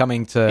he'd be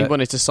coming to... He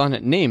wanted to sign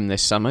at Nîmes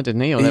this summer,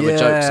 didn't he? Or there were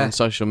jokes on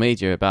social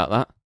media about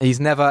that. He's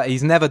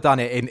never done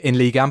it in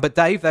Ligue 1. But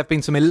Dave, there have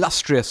been some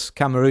illustrious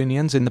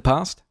Cameroonians in the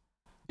past.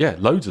 Yeah,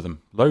 loads of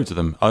them.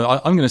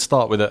 I'm going to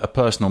start with a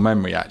personal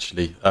memory,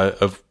 actually,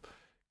 of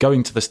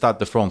going to the Stade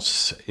de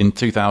France in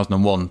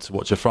 2001 to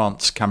watch a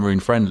France-Cameroon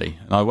friendly.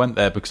 And I went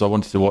there because I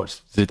wanted to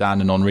watch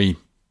Zidane and Henry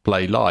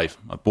play live.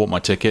 I bought my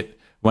ticket,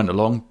 went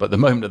along, but the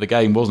moment of the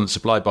game wasn't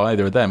supplied by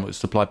either of them. It was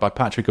supplied by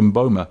Patrick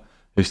Mboma,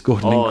 who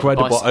scored an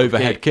incredible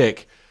overhead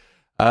kick.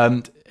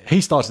 And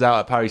he started out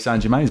at Paris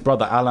Saint-Germain. His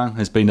brother Alain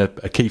has been a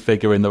key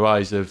figure in the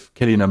rise of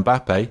Kylian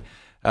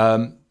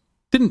Mbappé.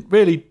 Didn't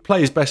really play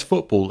his best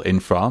football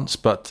in France,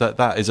 but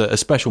that is a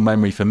special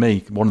memory for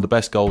me. One of the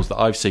best goals that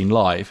I've seen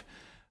live.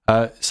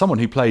 Someone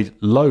who played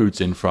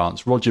loads in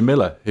France, Roger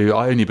Miller, who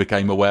I only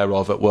became aware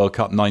of at World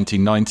Cup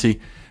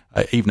 1990.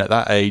 Even at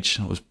that age,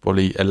 I was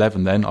probably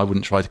 11 then, I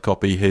wouldn't try to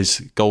copy his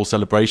goal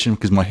celebration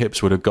because my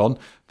hips would have gone.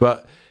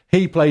 But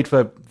he played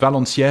for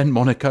Valenciennes,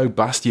 Monaco,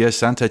 Bastia,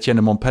 Saint-Étienne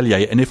and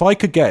Montpellier. And if I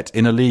could get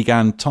in a Ligue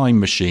 1 time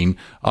machine,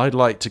 I'd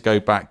like to go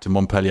back to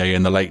Montpellier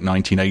in the late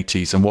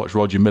 1980s and watch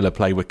Roger Miller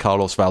play with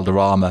Carlos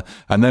Valderrama,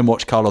 and then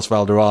watch Carlos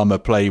Valderrama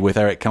play with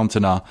Eric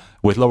Cantona,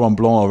 with Laurent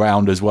Blanc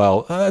around as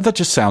well. That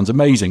just sounds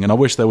amazing, and I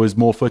wish there was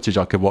more footage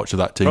I could watch of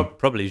that team.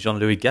 Probably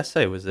Jean-Louis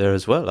Gasset was there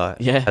as well, I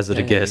hazard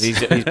a guess. He's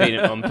been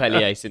at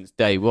Montpellier since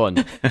day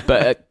one.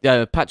 But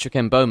Patrick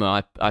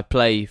Mboma, I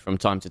play from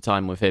time to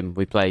time with him.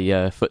 We play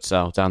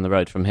futsal down the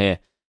road from here,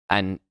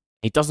 and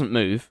he doesn't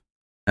move,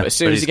 but as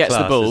soon as he gets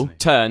the ball,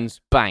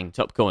 turns, bang,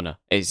 top corner.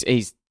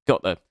 He's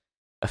got a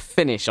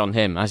finish on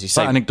him, as you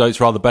say. That anecdote's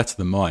rather better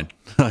than mine.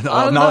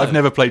 I've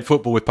never played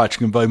football with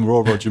Patrick Mboma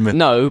or Roger Miller.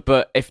 No,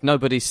 but if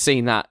nobody's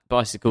seen that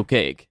bicycle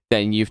kick,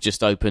 then you've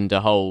just opened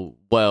a whole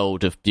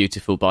world of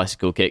beautiful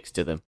bicycle kicks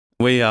to them.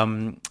 We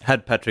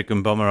had Patrick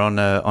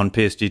Mboma on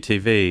PSG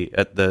TV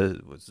as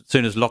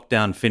soon as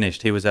lockdown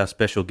finished. He was our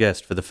special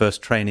guest for the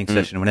first training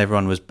session when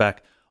everyone was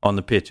back on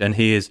the pitch, and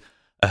he is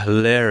a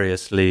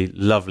hilariously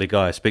lovely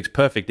guy. Speaks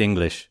perfect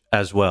English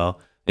as well.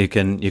 You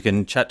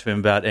can chat to him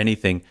about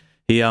anything.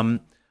 He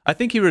I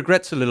think he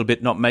regrets a little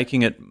bit not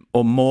making it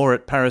or more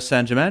at Paris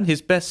Saint-Germain.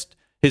 His best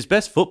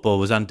football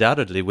was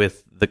undoubtedly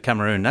with the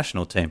Cameroon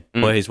national team,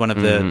 where he's one of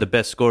the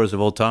best scorers of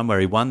all time, where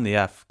he won the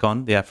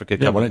AFCON, the Africa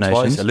Cup of Nations.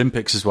 Twice,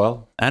 Olympics as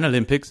well. And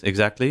Olympics,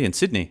 exactly, in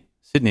Sydney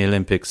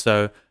Olympics.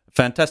 So,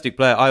 fantastic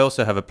player. I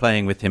also have a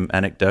playing with him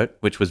anecdote,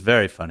 which was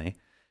very funny.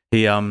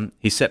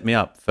 He set me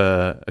up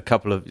for a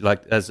couple of,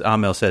 like, as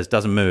Armel says,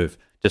 doesn't move,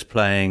 just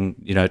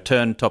playing,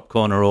 turn top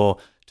corner or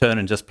turn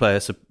and just play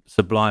a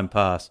sublime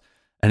pass.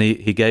 And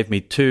he gave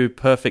me 2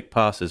 perfect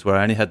passes where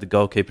I only had the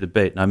goalkeeper to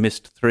beat, and I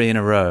missed 3 in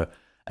a row.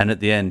 And at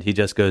the end, he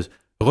just goes,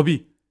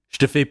 Robbie, je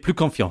te fais plus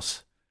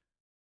confiance.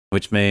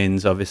 Which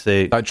means,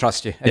 obviously... Don't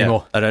trust you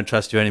anymore. I don't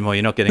trust you anymore.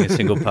 You're not getting a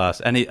single pass.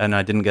 And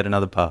I didn't get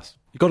another pass.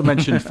 You've got to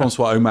mention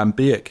Francois Oman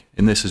Biek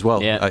in this as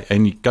well. Yeah.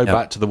 And you go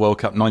back to the World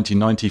Cup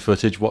 1990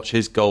 footage, watch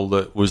his goal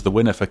that was the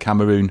winner for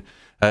Cameroon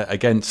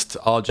against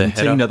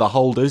Argentina, the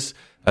holders.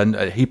 And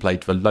he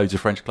played for loads of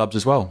French clubs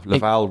as well.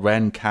 Laval,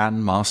 Rennes,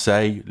 Cannes,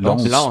 Marseille,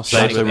 Lens.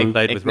 He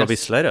played with Robbie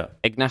Slater.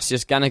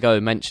 Ignatius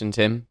Ganigo mentioned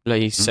him.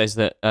 He says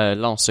that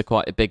Lens are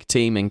quite a big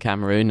team in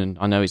Cameroon, and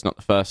I know he's not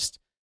the first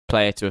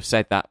player to have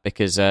said that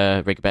because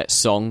Rigobert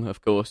Song,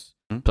 of course,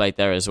 played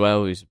there as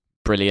well, who's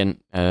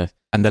brilliant. And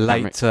the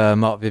late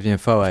Marc-Vivien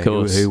Foé,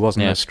 who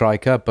wasn't a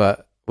striker,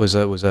 but was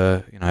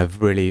a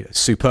really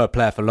superb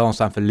player for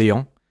Lens and for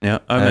Lyon. Yeah,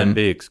 Omen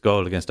Big's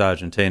goal against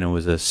Argentina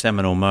was a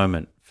seminal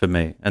moment for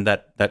me, and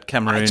that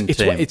Cameroon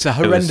team. It's a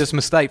horrendous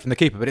mistake from the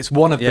keeper, but it's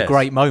one of the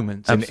great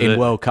moments in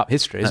World Cup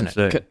history, isn't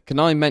it? Can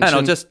I mention? And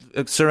I'm just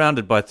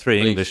surrounded by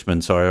three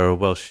Englishmen, or a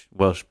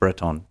Welsh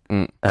Breton,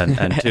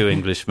 and two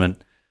Englishmen.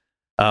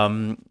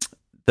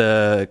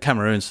 The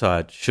Cameroon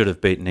side should have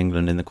beaten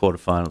England in the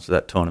quarterfinals of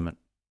that tournament.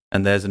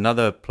 And there's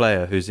another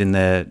player who's in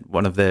there,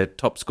 one of their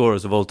top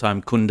scorers of all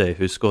time, Koundé,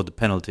 who scored the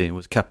penalty and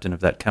was captain of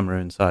that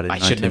Cameroon side in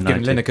 1990. I shouldn't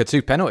have given Lineker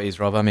 2 penalties,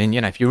 Rob. I mean,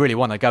 if you really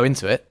want to go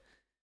into it.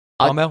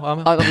 Armel?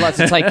 I'd like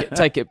to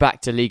take it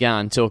back to Ligue 1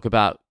 and talk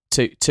about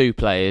two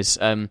players.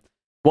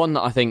 One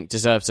that I think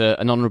deserves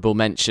an honourable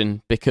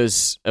mention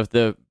because of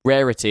the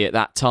rarity at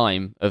that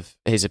time of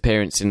his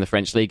appearance in the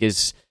French League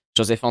is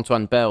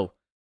Joseph-Antoine Bell,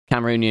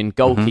 Cameroonian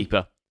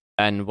goalkeeper.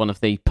 And one of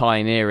the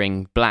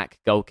pioneering black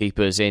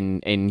goalkeepers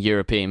in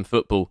European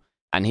football.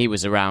 And he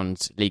was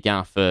around Ligue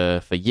 1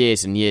 for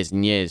years and years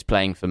and years,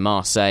 playing for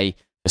Marseille,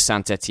 for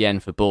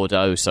Saint-Étienne, for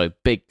Bordeaux, so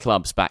big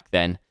clubs back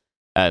then.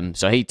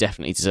 So he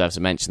definitely deserves a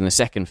mention. The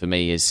second for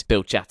me is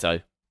Bill Chatto,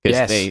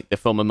 the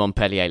former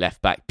Montpellier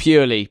left-back,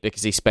 purely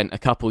because he spent a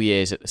couple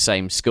years at the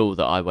same school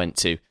that I went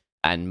to,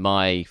 and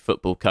my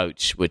football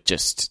coach would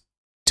just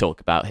talk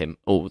about him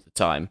all the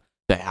time.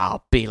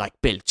 I'll be like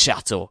Bill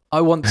Chatto.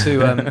 I want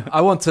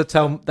to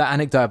tell that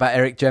anecdote about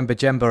Eric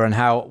Djemba and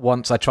how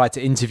once I tried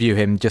to interview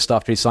him just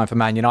after he signed for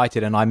Man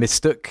United, and I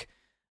mistook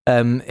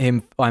Samuel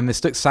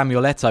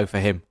Eto'o for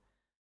him.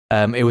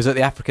 It was at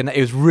the African.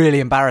 It was really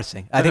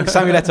embarrassing. I think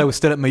Samuel Eto'o was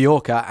still at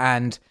Mallorca,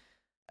 and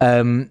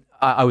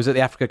I was at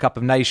the Africa Cup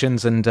of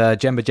Nations, and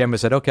Djemba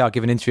said, "Okay, I'll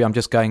give an interview. I'm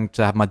just going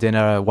to have my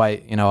dinner.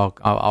 Wait,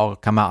 I'll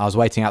come out." I was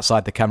waiting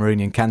outside the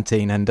Cameroonian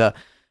canteen, and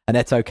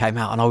Eto'o came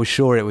out, and I was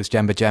sure it was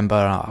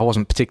Djemba. I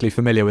wasn't particularly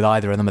familiar with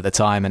either of them at the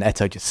time, and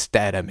Eto'o just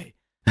stared at me.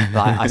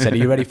 I said, "Are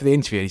you ready for the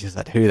interview?" And he just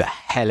said, "Who the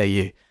hell are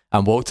you?"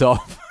 and walked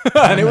off.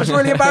 And it was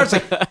really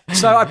embarrassing.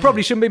 So I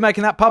probably shouldn't be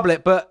making that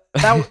public, but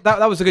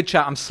that was a good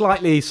chat. I'm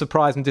slightly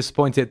surprised and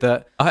disappointed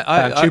that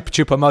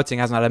Choupo-Moting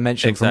hasn't had a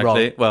mention from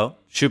Rob. Well,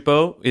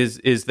 Choupo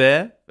is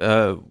there.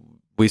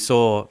 We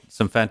saw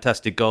some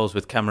fantastic goals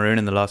with Cameroon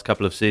in the last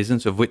couple of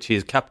seasons, of which he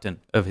is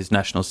captain of his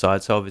national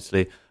side. So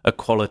obviously a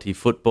quality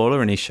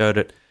footballer, and he showed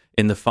it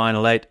in the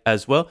final 8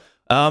 as well.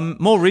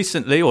 More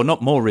recently, or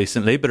not more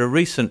recently, but a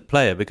recent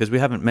player, because we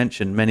haven't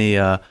mentioned many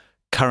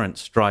current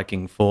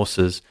striking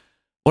forces.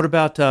 What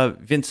about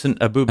Vincent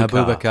Aboubakar?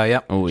 Aboubakar,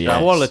 yeah. Oh, yes.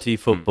 Quality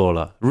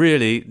footballer.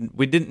 Really,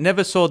 we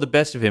never saw the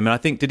best of him. And I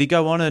think, did he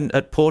go on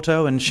at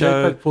Porto and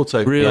show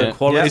real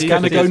quality? Is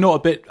Ganigo not a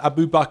bit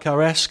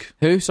Aboubakar-esque?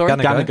 Who, sorry?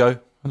 Ganigo.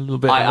 A little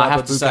bit. I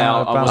have to say,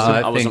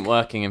 I wasn't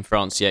working in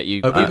France yet.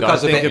 Aboubakar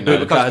has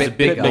a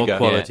bit more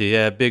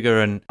quality,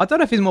 bigger. And I don't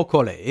know if he's more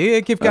quality.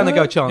 Give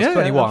Ganigo a chance,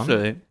 21.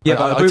 Absolutely. Yeah,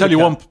 I'll tell you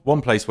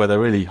one place where they're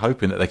really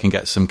hoping that they can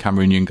get some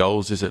Cameroonian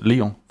goals is at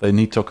Lyon. They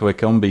need Toko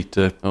Ekambi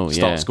to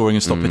start scoring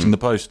and stop hitting the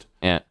post.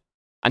 Yeah.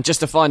 And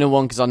just a final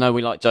one, because I know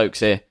we like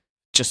jokes here.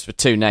 Just for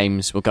two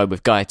names, we'll go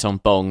with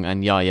Gaëtan Bong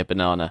and Yaya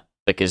Banana,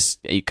 because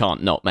you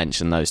can't not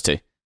mention those two.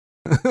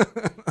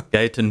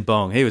 Gaëtan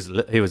Bong, he was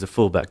a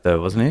fullback though,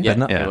 wasn't he?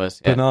 Yeah, he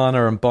was. Yeah.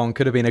 Banana and Bong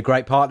could have been a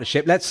great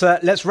partnership.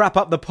 Let's wrap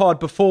up the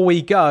pod. Before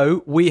we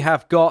go, we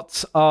have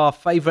got our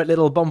favourite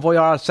little Bon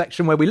Voyage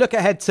section where we look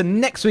ahead to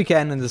next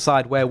weekend and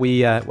decide where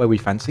we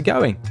fancy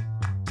going.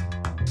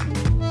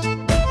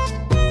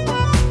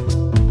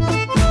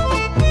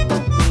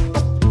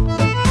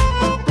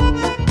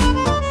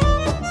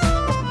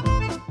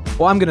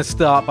 Well, I'm going to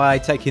start by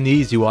taking the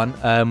easy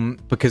one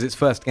because it's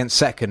first against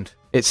second.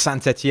 It's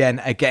Saint-Étienne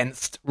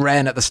against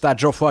Rennes at the Stade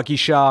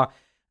Geoffroy-Guichard.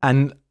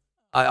 And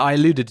I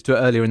alluded to it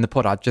earlier in the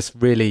pod. I just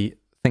really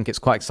think it's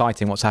quite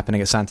exciting what's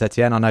happening at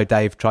Saint-Étienne. I know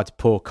Dave tried to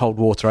pour cold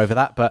water over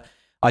that, but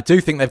I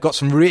do think they've got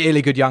some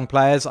really good young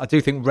players. I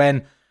do think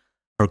Rennes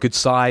are a good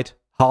side,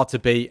 hard to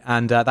beat,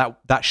 and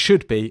that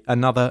should be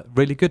another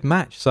really good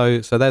match. So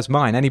there's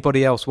mine.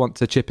 Anybody else want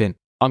to chip in?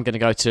 I'm going to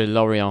go to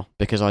Lorient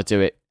because I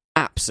do it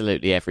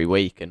absolutely every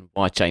week, and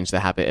why change the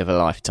habit of a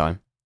lifetime?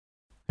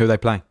 Who are they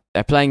playing?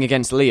 They're playing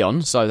against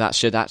Lyon, so that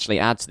should actually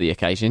add to the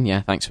occasion.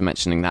 Yeah, thanks for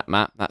mentioning that,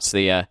 Matt. That's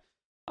the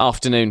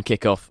afternoon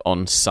kickoff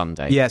on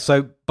Sunday. Yeah,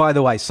 so by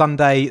the way,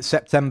 Sunday,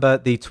 September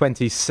the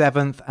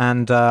 27th,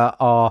 and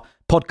our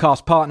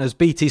podcast partners,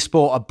 BT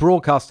Sport, are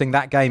broadcasting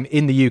that game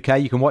in the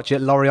UK. You can watch it,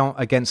 Lorient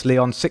against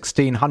Lyon,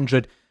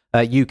 1600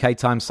 UK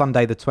time,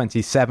 Sunday the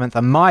 27th.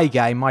 And my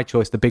game, my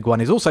choice, the big one,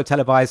 is also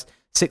televised,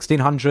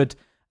 1600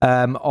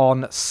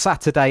 on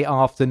Saturday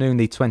afternoon,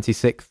 the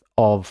 26th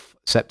of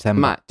September.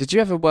 Matt, did you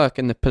ever work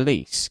in the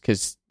police?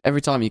 Because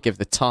every time you give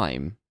the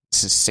time,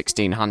 this is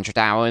 1600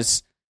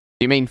 hours.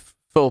 Do you mean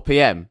 4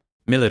 p.m.?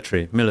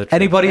 Military.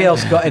 Anybody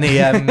else got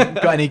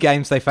any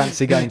games they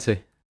fancy going to?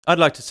 I'd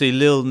like to see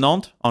Lille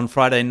Nantes on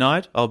Friday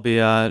night. I'll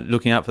be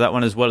looking out for that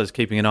one, as well as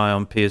keeping an eye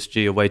on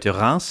PSG away to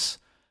Reims.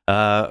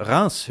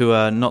 Reims, who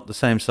are not the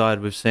same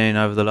side we've seen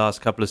over the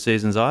last couple of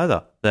seasons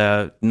either.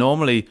 They're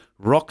normally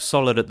rock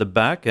solid at the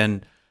back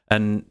and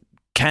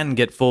can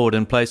get forward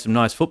and play some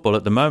nice football.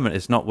 At the moment,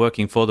 it's not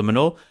working for them at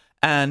all.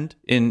 And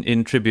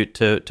in tribute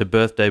to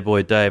birthday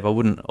boy Dave, I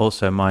wouldn't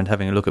also mind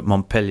having a look at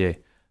Montpellier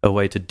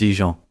away to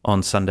Dijon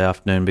on Sunday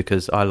afternoon,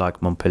 because I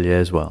like Montpellier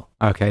as well.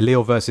 Okay,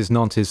 Lille versus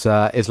Nantes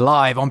is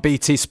live on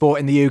BT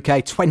Sport in the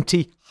UK,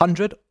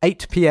 2000,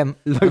 8 p.m.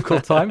 local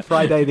time,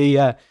 Friday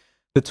the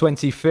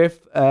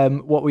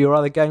 25th. What were your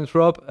other games,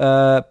 Rob?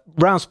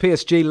 Reims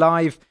PSG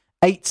live,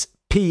 8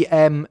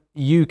 p.m.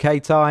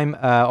 UK time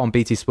on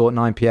BT Sport,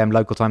 9 p.m.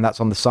 local time.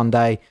 That's on the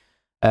Sunday.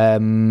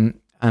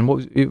 And what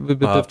was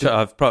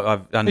I've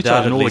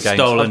undoubtedly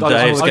stolen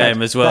Dave's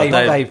game as well.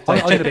 Dave. I'm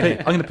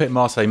going to pick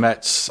Marseille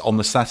Metz on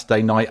the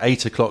Saturday night,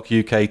 8 o'clock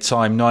UK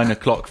time, 9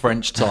 o'clock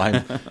French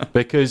time,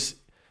 because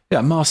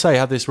Marseille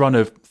had this run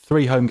of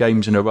 3 home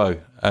games in a row,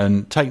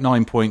 and take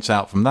 9 points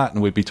out from that,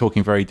 and we'd be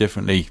talking very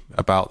differently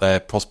about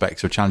their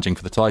prospects of challenging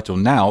for the title.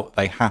 Now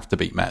they have to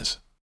beat Metz.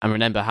 And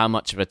remember how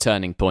much of a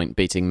turning point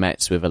beating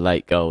Metz with a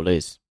late goal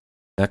is.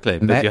 Exactly,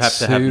 but Metz, you have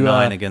to have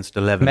 9 against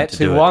 11 Metz to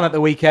do who it. won at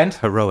the weekend.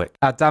 Heroic.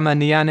 Adama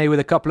Niane with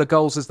a couple of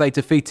goals as they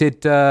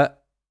defeated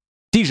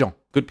Dijon.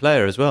 Good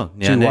player as well.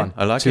 2-1.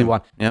 I like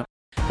 2-1. Yeah.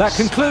 That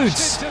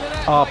concludes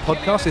our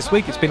podcast this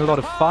week. It's been a lot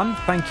of fun.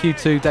 Thank you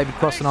to David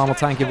Cross and Armel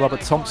Tanguy,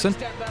 Robert Thompson,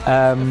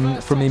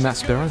 from me, Matt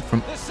Spiro,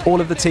 from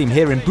all of the team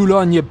here in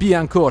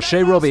Boulogne-Billancourt.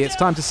 Chez Robbie, it's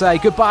time to say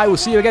goodbye. We'll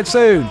see you again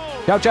soon.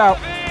 Ciao, ciao.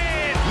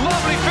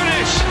 Lovely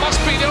finish. Must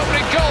be the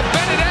opening goal.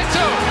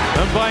 Benedetto.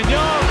 And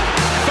Bagnon.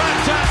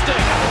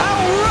 Fantastic.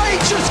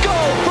 Outrageous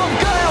goal from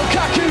Gael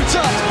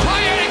Kakuta.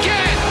 Play it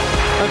again.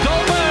 And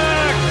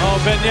Dolberg. Oh,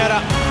 Benyera.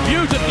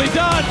 Beautifully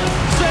done.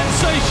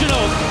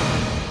 Sensational.